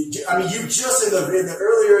just in the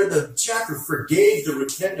earlier in the chapter forgave the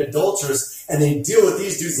repentant adulterers, and they deal with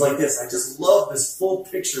these dudes like this. I just love this full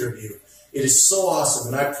picture of you. It is so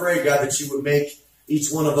awesome. And I pray, God, that you would make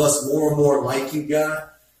each one of us more and more like you, God.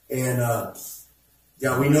 And,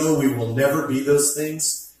 we know we will never be those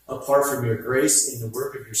things apart from your grace and the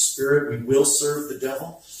work of your Spirit. We will serve the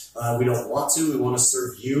devil. We don't want to. We want to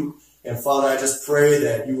serve you. And, Father, I just pray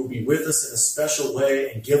that you will be with us in a special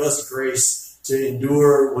way and give us grace to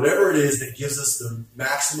endure whatever it is that gives us the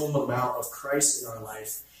maximum amount of Christ in our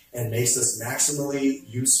life and makes us maximally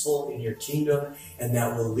useful in your kingdom, and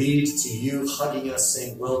that will lead to you hugging us,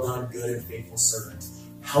 saying, well done, good and faithful servant.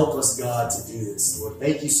 Help us, God, to do this. Lord,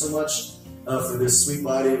 thank you so much for this sweet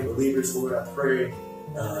body of believers. Lord, I pray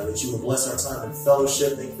that you will bless our time in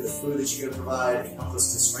fellowship. Thank you for the food that you're going to provide, and help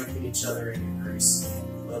us to strengthen each other in your grace.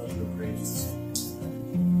 We love you and praise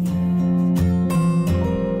you.